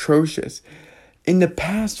 that's just atrocious. In the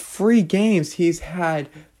past 3 games, he's had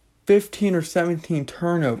 15 or 17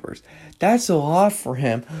 turnovers. That's a lot for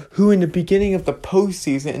him, who in the beginning of the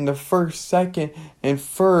postseason, in the first, second, and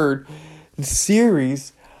third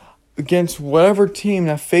series, against whatever team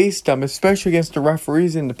that faced him, especially against the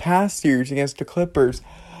referees in the past series against the Clippers,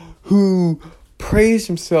 who praised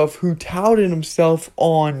himself, who touted himself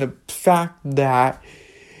on the fact that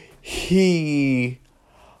he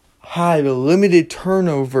had limited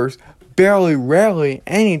turnovers, rarely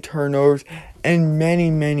any turnovers, and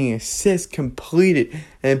many assists completed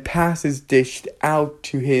and passes dished out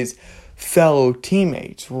to his fellow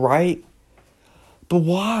teammates, right? But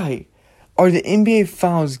why? Are the NBA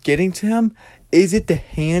fouls getting to him? Is it the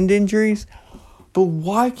hand injuries? But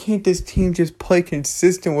why can't this team just play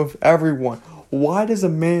consistent with everyone? Why does a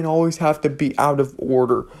man always have to be out of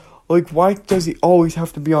order? Like, why does he always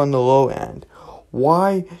have to be on the low end?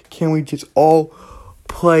 Why can't we just all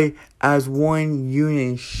play as one unit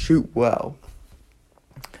and shoot well?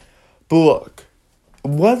 But look,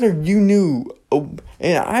 whether you knew,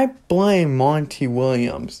 and I blame Monty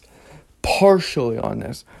Williams partially on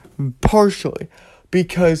this,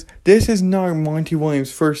 because this is not Monty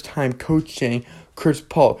Williams' first time coaching Chris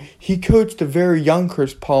Paul. He coached a very young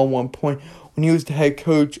Chris Paul at one point when he was the head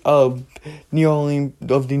coach of the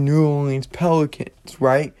New Orleans Pelicans,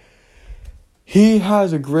 right? He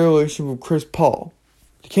has a great relationship with Chris Paul.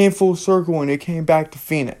 They came full circle when they came back to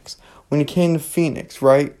Phoenix. When he came to Phoenix,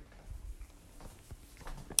 right?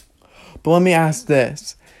 But let me ask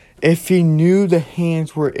this. If he knew the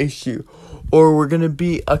hands were an issue, or were going to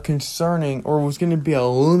be a concerning, or was going to be a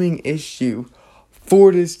looming issue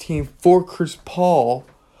for this team, for Chris Paul,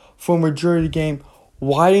 for majority of the game,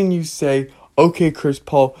 why didn't you say, okay, Chris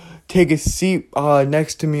Paul, take a seat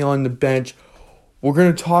next to me on the bench. We're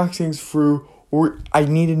going to talk things through. I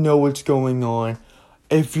need to know what's going on.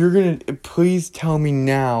 If you're going to, please tell me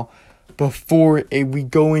now before we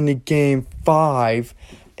go into game 5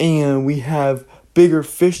 and we have bigger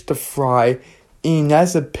fish to fry. And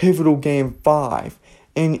that's a pivotal game 5.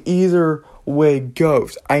 And either way it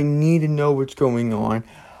goes, I need to know what's going on.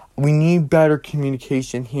 We need better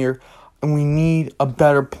communication here. And we need a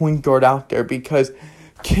better point guard out there. Because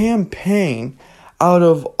Cam Payne, out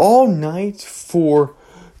of all nights for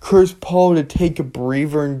Chris Paul to take a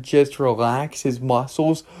breather and just relax his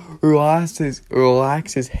muscles, relax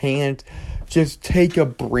his hands, just take a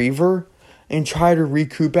breather and try to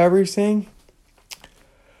recoup everything,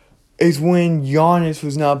 is when Giannis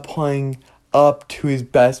was not playing up to his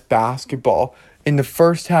best basketball in the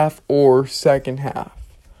first half or second half.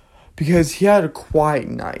 Because he had a quiet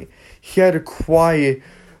night. He had a quiet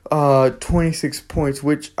 26 points,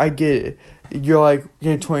 which I get it. You're like,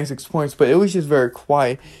 yeah, 26 points, but it was just very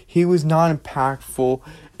quiet. He was not impactful.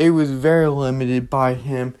 It was very limited by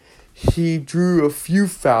him. He drew a few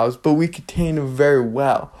fouls, but we contained him very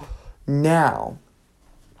well. Now,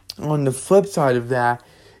 on the flip side of that,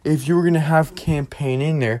 if you were going to have Cam Payne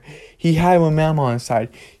in there, he had momentum on his side.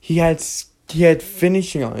 He had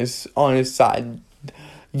finishing on his side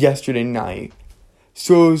yesterday night.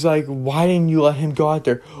 So it was like, why didn't you let him go out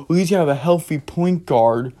there? At least you have a healthy point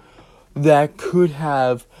guard that could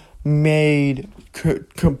have made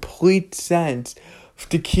complete sense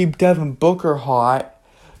to keep Devin Booker hot,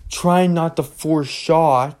 trying not to force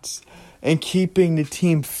shots, and keeping the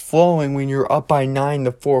team flowing when you're up by 9 in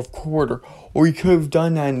the fourth quarter. Or you could have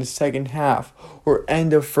done that in the second half or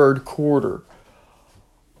end of third quarter.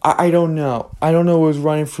 I don't know. I don't know what was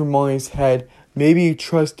running through Molly's head. Maybe he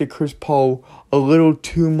trusted Chris Paul a little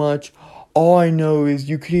too much. All I know is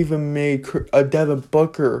you could even make Devin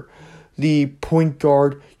Booker the point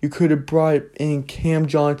guard. You could have brought in Cam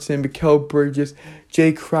Johnson, Mikal Bridges,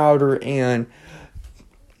 Jay Crowder, and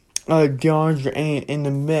DeAndre Ayton in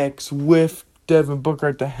the mix with Devin Booker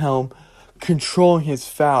at the helm, controlling his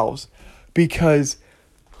fouls. Because,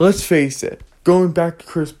 let's face it, going back to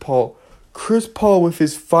Chris Paul with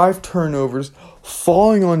his 5 turnovers,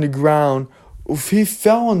 falling on the ground, he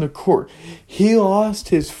fell on the court. He lost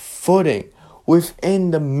his footing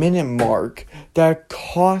within the minute mark that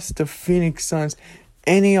cost the Phoenix Suns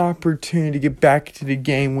any opportunity to get back to the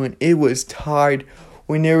game when it was tied,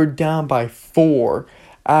 when they were down by 4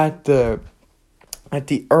 at the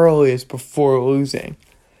earliest before losing.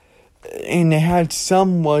 And they had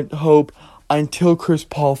somewhat hope until Chris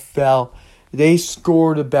Paul fell. They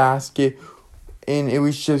scored a basket, and it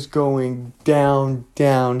was just going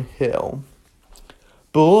downhill.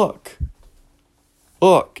 But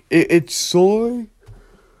look, it's solely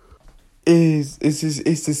is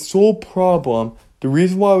the sole problem. The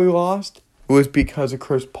reason why we lost was because of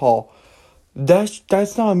Chris Paul.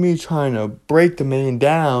 That's not me trying to break the man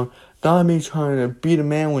down, not me trying to beat a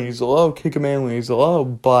man when he's low, kick a man when he's low,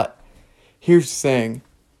 but here's the thing.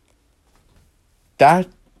 That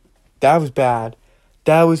was bad.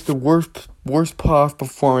 That was the worst playoff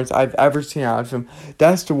performance I've ever seen out of him.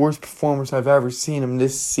 That's the worst performance I've ever seen him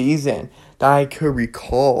this season that I could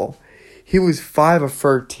recall. He was 5 of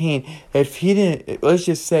 13. If he didn't, let's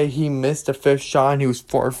just say he missed a 5th shot and he was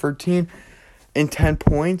 4 of 13 and 10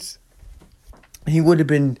 points, he would have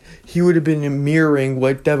been mirroring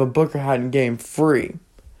what Devin Booker had in game 3.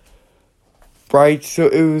 Right? So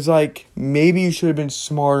it was like, maybe you should have been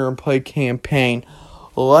smarter and played Cam Payne.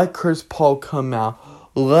 Let Chris Paul come out.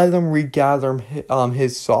 Let him regather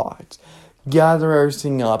his thoughts. Gather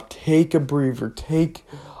everything up. Take a breather. Take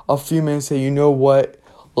a few minutes and say, you know what?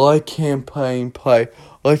 Let Cam Payne play.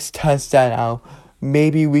 Let's test that out.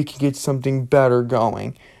 Maybe we can get something better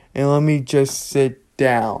going. And let me just sit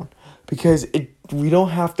down. Because we don't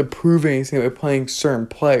have to prove anything by playing certain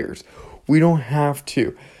players. We don't have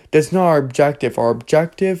to. That's not our objective. Our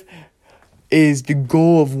objective is the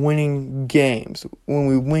goal of winning games. When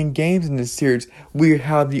we win games in this series, we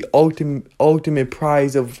have the ultimate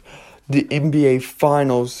prize of the NBA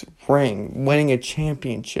Finals ring, winning a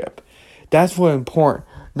championship. That's what's important.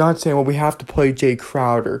 Not saying, well, we have to play Jay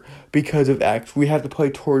Crowder because of X. We have to play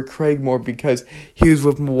Torrey Craig more because he was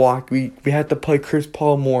with Milwaukee. We have to play Chris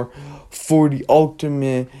Paul more for the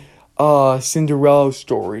ultimate Cinderella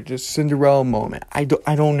story, the Cinderella moment. I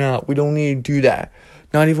don't know. We don't need to do that.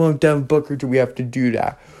 Not even with Devin Booker do we have to do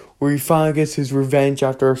that. where he finally gets his revenge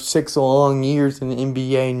after 6 long years in the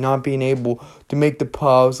NBA, not being able to make the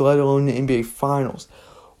playoffs, let alone the NBA Finals.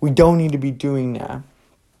 We don't need to be doing that.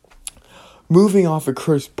 Moving off of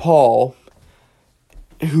Chris Paul,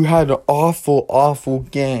 who had an awful, awful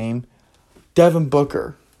game, Devin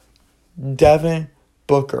Booker.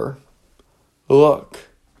 Look.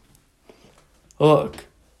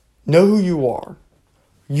 Know who you are.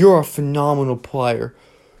 You're a phenomenal player.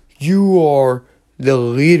 You are the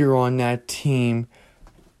leader on that team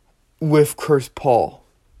with Chris Paul.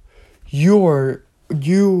 You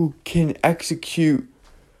can execute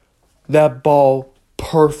that ball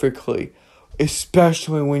perfectly,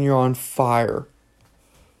 especially when you're on fire.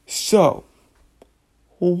 So,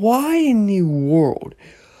 why in the world?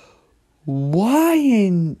 Why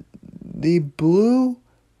in the blue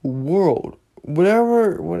world?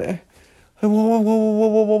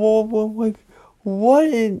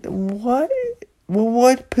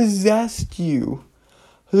 What possessed you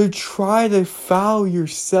to try to foul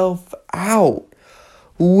yourself out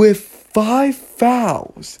with 5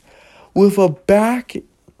 fouls, with a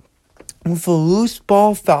loose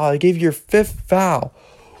ball foul? I gave you your 5th foul.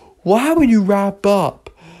 Why would you wrap up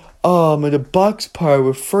the Bucks player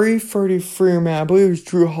with 3:33 man? I believe it was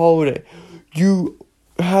Drew Holiday. You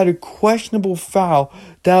had a questionable foul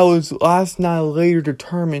that was last night later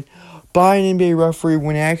determined by an NBA referee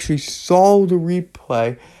when he actually saw the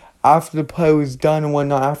replay after the play was done and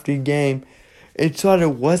whatnot after the game. It thought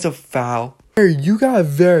it was a foul. You got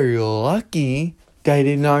very lucky that he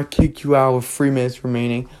did not kick you out with 3 minutes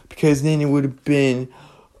remaining, because then it would have been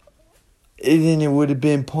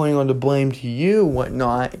pointing on the blame to you and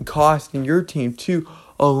whatnot, and costing your team too,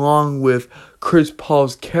 along with Chris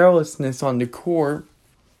Paul's carelessness on the court.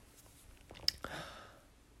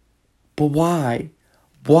 But why?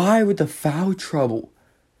 Why with the foul trouble?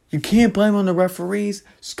 You can't blame on the referees.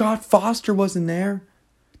 Scott Foster wasn't there.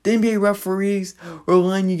 The NBA referees were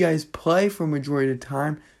letting you guys play for a majority of the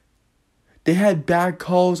time. They had bad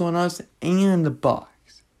calls on us and the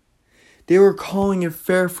Bucks. They were calling it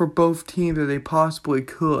fair for both teams that they possibly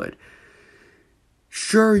could.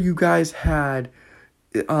 Sure, you guys had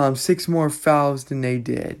 6 more fouls than they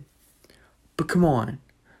did. But come on.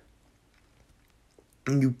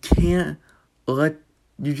 You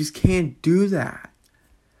just can't do that.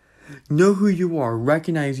 Know who you are.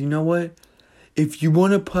 Recognize, you know what? If you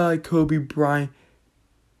want to play like Kobe Bryant,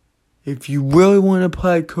 if you really want to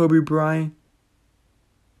play like Kobe Bryant,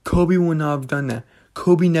 Kobe would not have done that.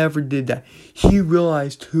 Kobe never did that. He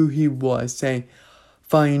realized who he was, saying,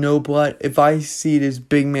 fine, you know what? If I see this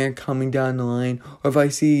big man coming down the lane, or if I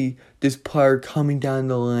see this player coming down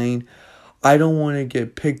the lane, I don't want to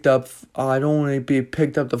get picked up. I don't want to be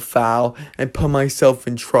picked up to foul and put myself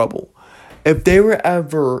in trouble. If they were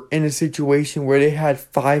ever in a situation where they had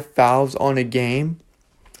 5 fouls on a game,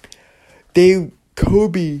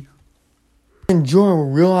 Kobe and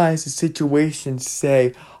Jordan realized the situation,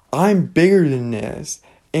 say, I'm bigger than this,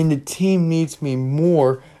 and the team needs me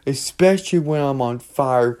more, especially when I'm on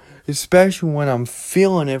fire, especially when I'm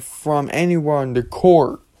feeling it from anywhere on the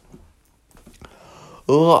court.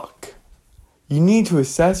 Look, you need to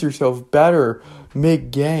assess yourself better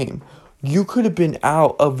mid-game. You could have been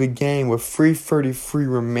out of the game with 3:33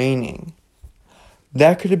 remaining.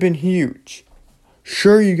 That could have been huge.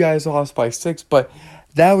 Sure, you guys lost by 6, but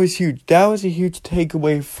that was huge. That was a huge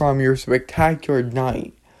takeaway from your spectacular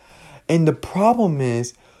night. And the problem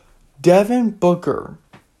is, Devin Booker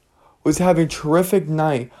was having a terrific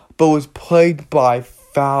night, but was plagued by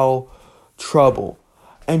foul trouble.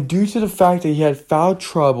 And due to the fact that he had foul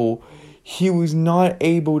trouble, he was not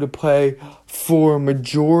able to play for a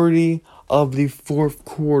majority of the 4th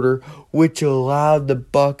quarter, which allowed the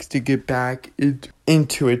Bucks to get back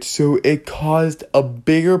into it. So it caused a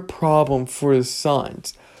bigger problem for the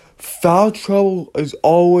Suns. Foul trouble is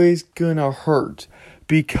always gonna hurt,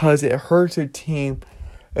 because it hurts a team.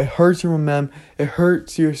 It hurts your momentum. It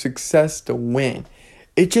hurts your success to win.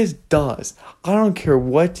 It just does. I don't care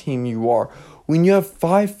what team you are. When you have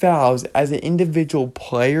 5 fouls as an individual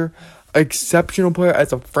player, exceptional player,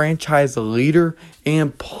 as a franchise leader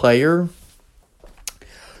and player,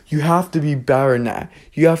 you have to be better than that.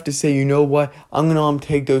 You have to say, you know what, I'm going to let him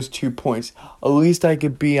take those 2 points. At least I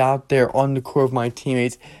could be out there on the court with my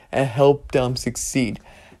teammates and help them succeed.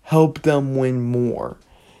 Help them win more.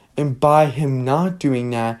 And by him not doing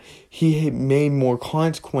that, he had made more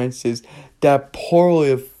consequences that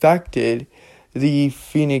poorly affected the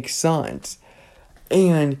Phoenix Suns.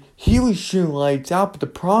 And he was shooting lights out, but the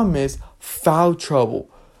problem is foul trouble.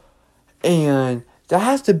 And that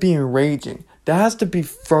has to be enraging. That has to be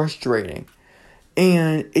frustrating.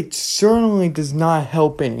 And it certainly does not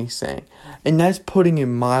help anything. And that's putting it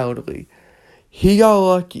mildly. He got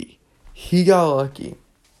lucky.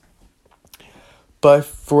 But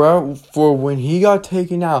for when he got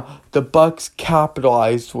taken out, the Bucks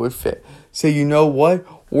capitalized with it. So you know what?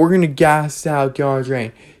 We're going to gas out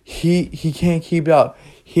DeAndre. He can't keep it up.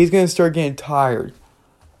 He's going to start getting tired.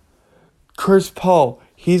 Chris Paul,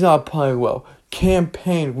 he's not playing well.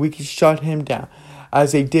 Campaign, we can shut him down.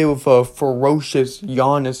 As they did with a ferocious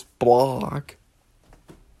Giannis block.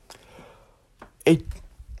 It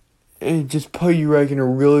just put you in a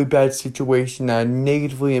really bad situation that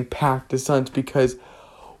negatively impact the Suns, because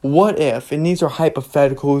what if, and these are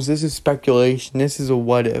hypotheticals, this is speculation, this is a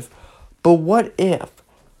what if, but what if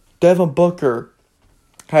Devin Booker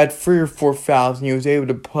had 3 or 4 fouls and he was able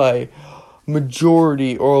to play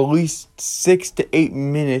majority or at least 6 to 8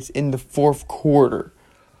 minutes in the fourth quarter?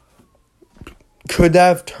 Could that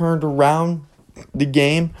have turned around the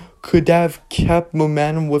game? Could that have kept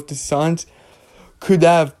momentum with the Suns? Could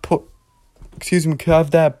that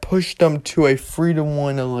have pushed them to a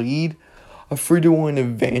 3-1 lead, a 3-1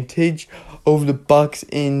 advantage over the Bucks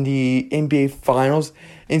in the NBA Finals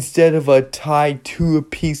instead of a tied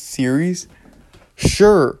 2-apiece series?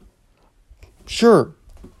 Sure,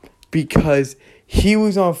 because he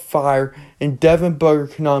was on fire and Devin Booker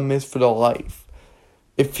could not miss for the life.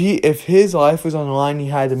 If his life was on the line, he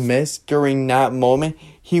had to miss during that moment,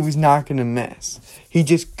 he was not going to miss. He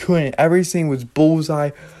just couldn't. Everything was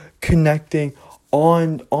bullseye, connecting,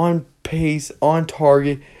 on pace, on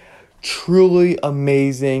target. Truly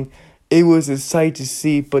amazing. It was a sight to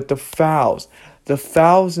see, but the fouls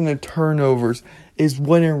and the turnovers is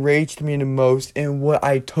what enraged me the most and what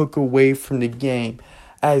I took away from the game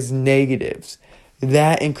as negatives.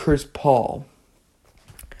 That and Chris Paul.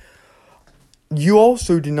 You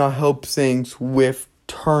also did not help things with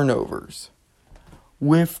turnovers.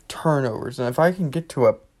 And if I can get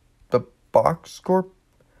to the box score.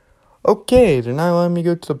 Okay, they're not letting me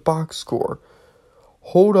go to the box score.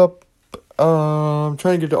 Hold up. I'm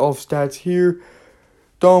trying to get to all stats here.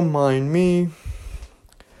 Don't mind me.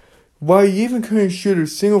 Well, you even couldn't shoot a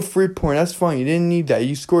single free point. That's fine. You didn't need that.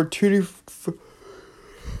 You scored You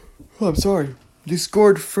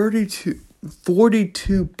scored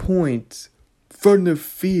 42 points from the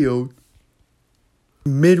field,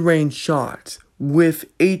 mid-range shots with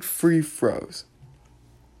 8 free throws.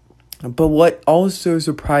 But what also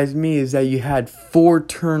surprised me is that you had 4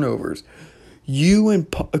 turnovers. You and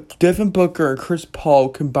Devin Booker and Chris Paul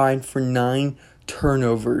combined for 9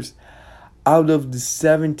 turnovers out of the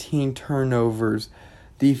 17 turnovers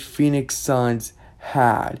the Phoenix Suns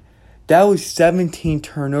had. That was 17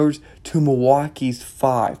 turnovers to Milwaukee's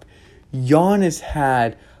 5. Giannis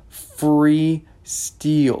had 3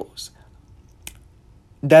 steals.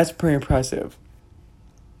 That's pretty impressive.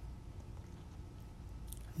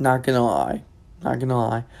 Not gonna lie.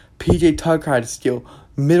 PJ Tucker had a steal.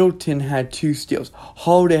 Middleton had 2 steals.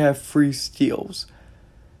 Holiday had 3 steals.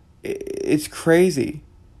 It's crazy.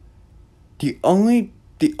 The only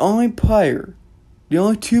 2 players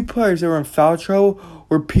that were in foul trouble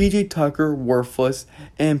were PJ Tucker, worthless,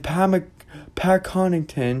 and Pat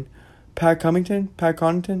Connaughton.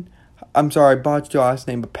 I'm sorry, I botched your last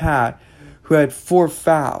name, but Pat, who had 4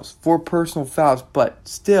 personal fouls, but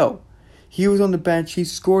still, he was on the bench. He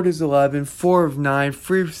scored his 11, 4 of 9,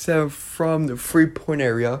 3 of 7 from the 3-point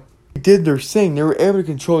area. They did their thing. They were able to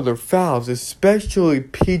control their fouls, especially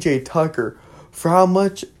PJ Tucker, for how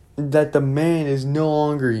much that the man is no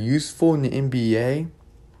longer useful in the NBA.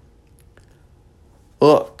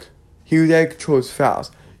 Look, he was able to control his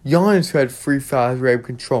fouls. Giannis, who had 3 fouls, was able to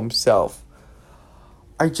control himself.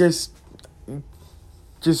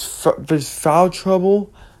 There's foul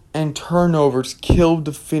trouble and turnovers killed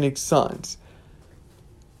the Phoenix Suns.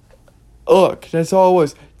 Look, that's all it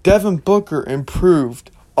was. Devin Booker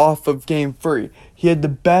improved off of Game 3. He had the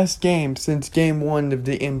best game since Game 1 of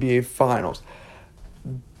the NBA Finals.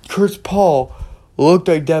 Chris Paul looked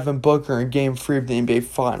like Devin Booker in Game 3 of the NBA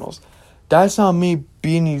Finals. That's not me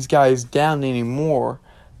beating these guys down anymore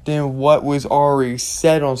than what was already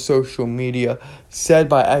said on social media, said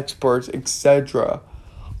by experts, etc.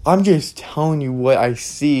 I'm just telling you what I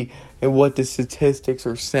see and what the statistics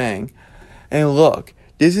are saying. And look,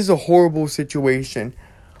 this is a horrible situation.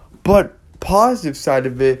 But positive side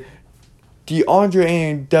of it, DeAndre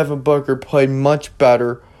and Devin Booker played much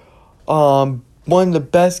better. One of the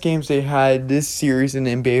best games they had this series in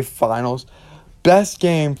the NBA Finals. Best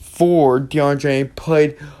game for DeAndre.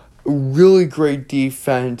 Played really great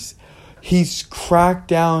defense. He's cracked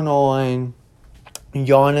down on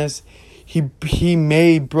Giannis. He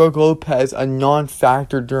made Brook Lopez a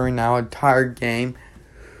non-factor during our entire game,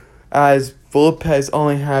 as Lopez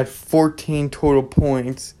only had 14 total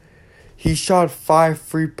points. He shot 5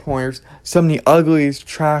 3-pointers, some of the ugliest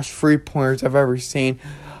trash 3-pointers I've ever seen.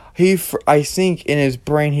 I think in his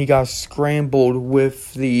brain he got scrambled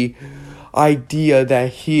with the idea that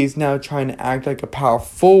he is now trying to act like a power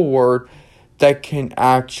forward that can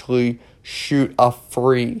actually shoot a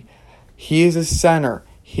free. He is a center.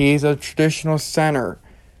 He is a traditional center.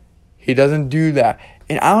 He doesn't do that.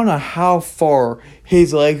 And I don't know how far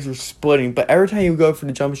his legs were splitting, but every time he would go for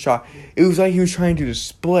the jump shot, it was like he was trying to do the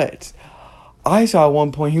splits. I saw at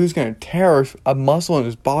one point he was going to tear a muscle in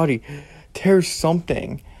his body, tear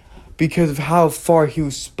something, because of how far he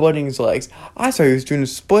was splitting his legs. I saw he was doing the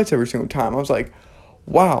splits every single time. I was like,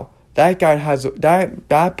 wow, that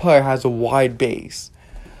player has a wide base,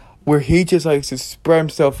 where he just likes to spread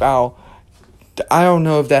himself out. I don't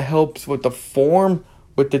know if that helps with the form,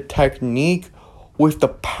 with the technique, with the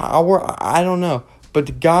power. I don't know. But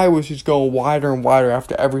the guy was just going wider and wider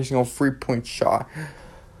after every single 3-point shot.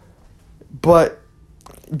 But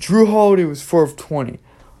Drew Holiday was 4 of 20.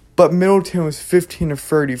 But Middleton was 15 of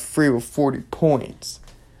 33 with 40 points.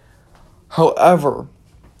 However,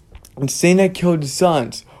 the thing that killed the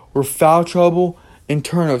Suns were foul trouble and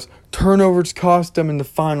turnovers. Turnovers cost them in the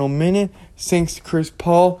final minute, thanks to Chris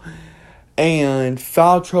Paul. And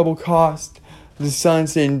foul trouble cost the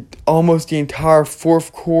Suns in almost the entire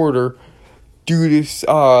fourth quarter due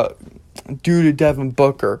to Devin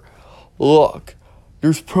Booker. Look,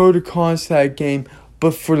 there's pros and cons to that game,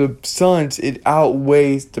 but for the Suns, it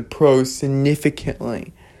outweighs the pros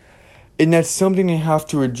significantly. And that's something they have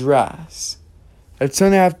to address. And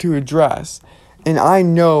I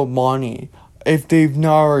know, Monty, if they've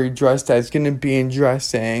not already addressed that, it's going to be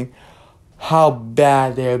addressing how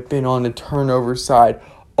bad they have been on the turnover side,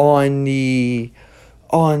 on the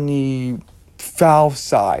foul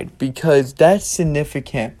side, because that's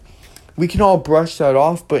significant. We can all brush that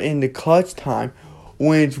off, but in the clutch time,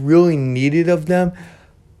 when it's really needed of them,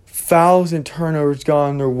 fouls and turnovers got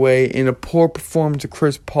on their way, and a poor performance of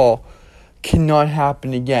Chris Paul cannot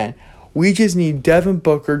happen again. We just need Devin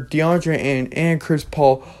Booker, DeAndre and Chris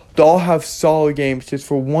Paul to all have solid games just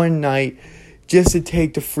for one night, just to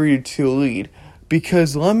take the 3-2 lead.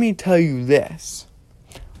 Because let me tell you this.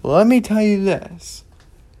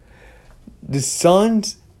 The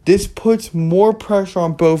Suns, this puts more pressure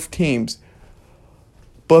on both teams.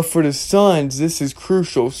 But for the Suns, this is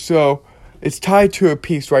crucial. So, it's tied to a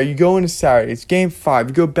piece, right? You go into Saturday. It's Game 5.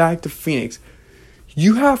 You go back to Phoenix.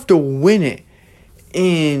 You have to win it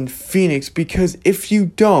in Phoenix, because if you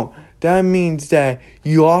don't, that means that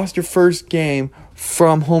you lost your first game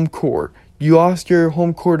from home court. You lost your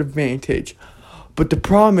home court advantage. But the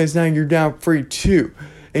problem is now you're down 3-2.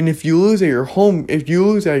 And if you lose at your home court,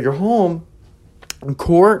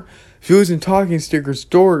 if you lose in Talking Sticker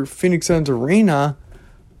Store, Phoenix Suns Arena,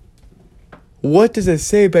 what does that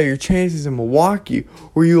say about your chances in Milwaukee,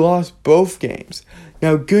 where you lost both games?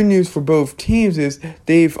 Now, good news for both teams is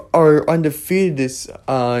they are undefeated this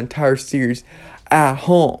entire series at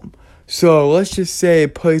home. So let's just say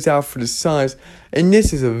it plays out for the Suns, and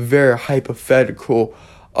this is a very hypothetical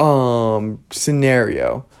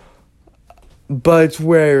scenario, but it's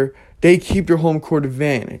where they keep their home court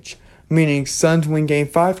advantage, meaning Suns win Game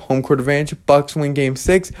 5, home court advantage, Bucks win Game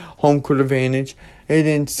 6, home court advantage, and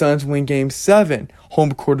then Suns win Game 7,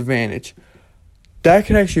 home court advantage. That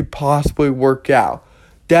could actually possibly work out.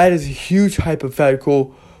 That is a huge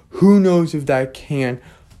hypothetical. Who knows if that can,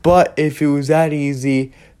 but if it was that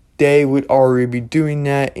easy, they would already be doing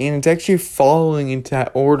that, and it's actually following into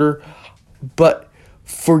that order. But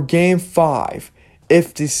for Game 5,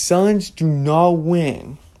 if the Suns do not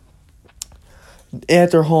win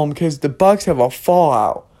at their home, because the Bucks have a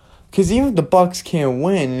fallout, because even if the Bucks can't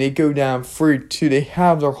win and they go down 3-2, they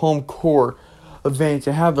have their home court advantage.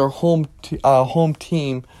 They have their home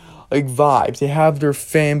team like vibes. They have their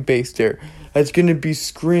fan base there that's going to be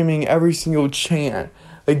screaming every single chant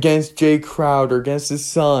against Jay Crowder, against the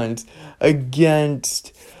Suns,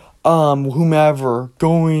 against whomever,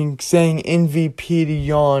 saying MVP to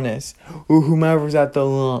Giannis, or whomever's at the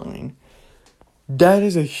line. That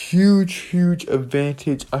is a huge, huge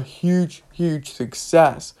advantage, a huge, huge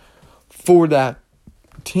success for that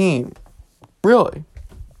team. Really.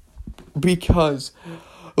 Because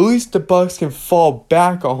at least the Bucks can fall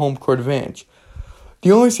back on home court advantage.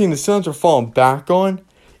 The only thing the Suns are falling back on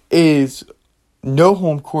is no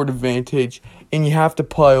home court advantage, and you have to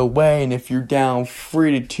play away. And if you're down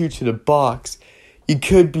 3-2 to the Bucks, you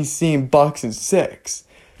could be seeing Bucks in 6.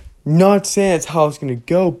 Not saying that's how it's going to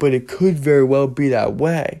go, but it could very well be that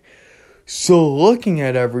way. So looking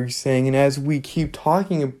at everything, and as we keep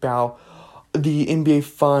talking about the NBA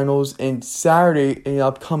Finals and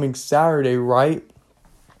upcoming Saturday, right?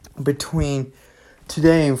 Between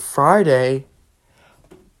today and Friday,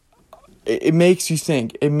 it makes you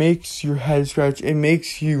think. It makes your head scratch. It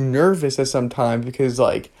makes you nervous at some time because,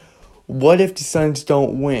 like, what if the Suns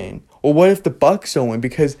don't win? Or what if the Bucks don't win?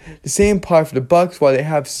 Because the same part for the Bucks, while they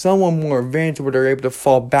have somewhat more advantage where they're able to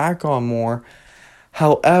fall back on more,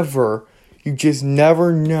 however, you just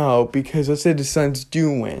never know because let's say the Suns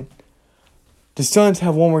do win. The Suns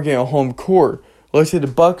have one more game on home court. Let's say the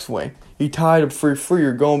Bucks win. You tied up 3-3.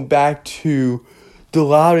 You're going back to the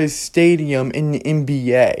loudest stadium in the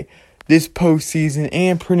NBA this postseason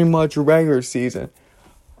and pretty much a regular season.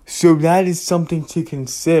 So that is something to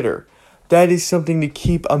consider. That is something to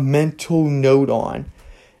keep a mental note on.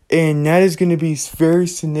 And that is going to be very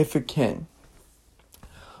significant.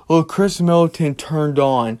 Well, Chris Middleton turned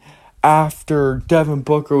on after Devin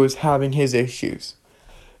Booker was having his issues.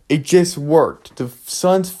 It just worked. The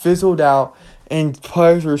Suns fizzled out and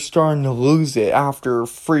players were starting to lose it after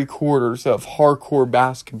 3 quarters of hardcore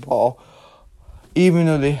basketball. Even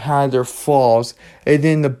though they had their flaws. And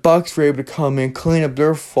then the Bucks were able to come in, clean up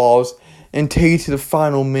their flaws, and take it to the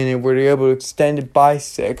final minute where they were able to extend it by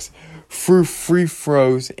 6 through free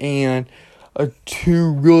throws and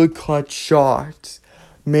 2 really clutch shots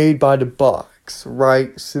made by the Bucks,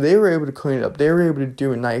 right? So they were able to clean it up. They were able to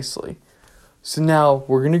do it nicely. So now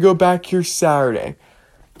we're going to go back here Saturday.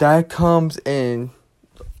 That comes in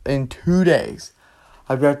 2 days.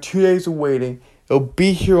 I've got 2 days of waiting. It'll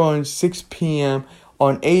be here on 6 p.m.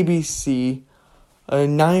 on ABC,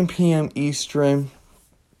 9 p.m. Eastern,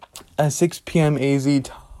 at 6 p.m. AZ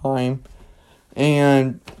time.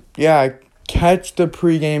 And, yeah, catch the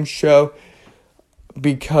pregame show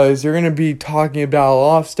because they're going to be talking about a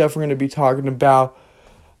lot of stuff we're going to be talking about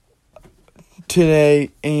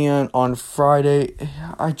today and on Friday.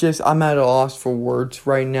 I'm at a loss for words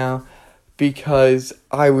right now. Because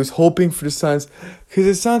I was hoping for the Suns, because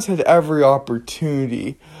the Suns had every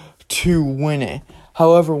opportunity to win it.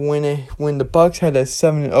 However, when the Bucks had a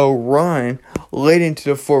 7-0 run late into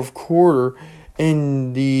the fourth quarter,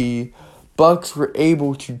 and the Bucks were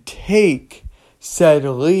able to take said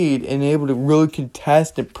lead and able to really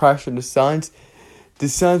contest and pressure the Suns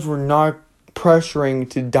were not pressuring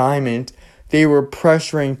to diamond. They were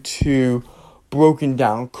pressuring to broken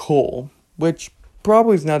down coal, which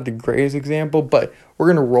probably is not the greatest example, but we're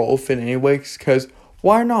going to roll with it anyways, because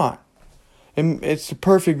why not? And it's the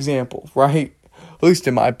perfect example, right? At least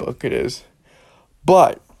in my book it is.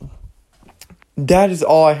 But that is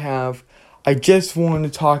all I have. I just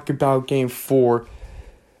wanted to talk about Game 4.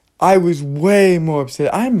 I was way more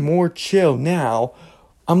upset. I'm more chill now.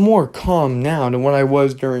 I'm more calm now than what I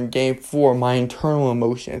was during Game 4. My internal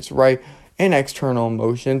emotions, right? And external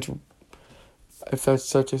emotions, if that's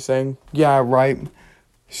such a thing. Yeah, right.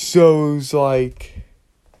 So it was like,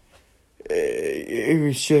 it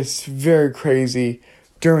was just very crazy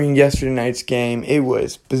during yesterday night's game. It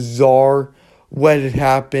was bizarre what had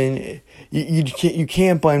happened. You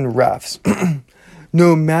can't blame the refs.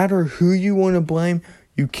 No matter who you want to blame,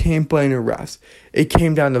 you can't blame the refs. It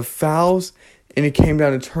came down to fouls, and it came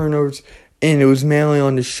down to turnovers, and it was mainly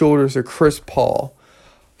on the shoulders of Chris Paul.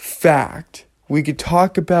 Fact. We could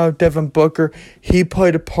talk about Devin Booker. He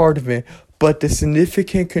played a part of it. But the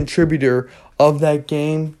significant contributor of that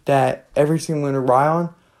game that everything went awry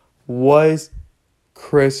on was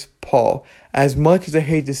Chris Paul. As much as I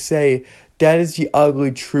hate to say, that is the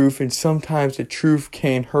ugly truth, and sometimes the truth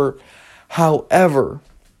can hurt. However,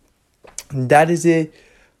 that is it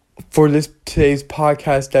for today's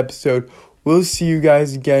podcast episode. We'll see you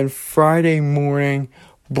guys again Friday morning,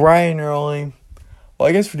 bright and early. Well,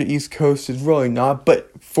 I guess for the East Coast, it's really not. But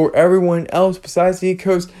for everyone else besides the East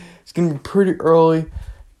Coast, it's going to be pretty early.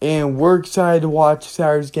 And we're excited to watch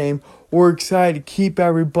Saturday's game. We're excited to keep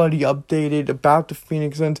everybody updated about the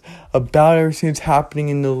Phoenix Suns, about everything that's happening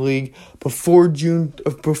in the league before July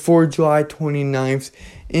 29th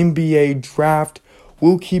NBA draft.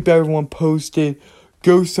 We'll keep everyone posted.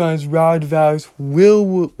 Go Suns, ride values.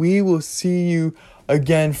 We will see you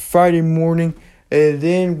again Friday morning. And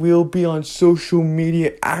then we'll be on social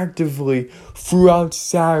media actively throughout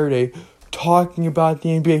Saturday talking about the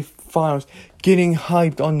NBA Finals, getting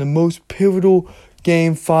hyped on the most pivotal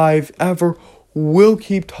Game 5 ever. We'll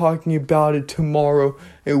keep talking about it tomorrow,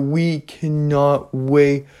 and we cannot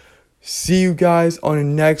wait. See you guys on the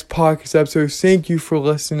next podcast episode. Thank you for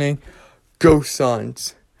listening. Go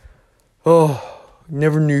Suns. Oh,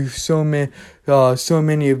 never knew so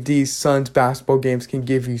many of these Suns basketball games can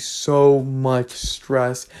give you so much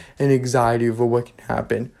stress and anxiety over what can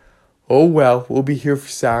happen. Oh well, we'll be here for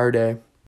Saturday.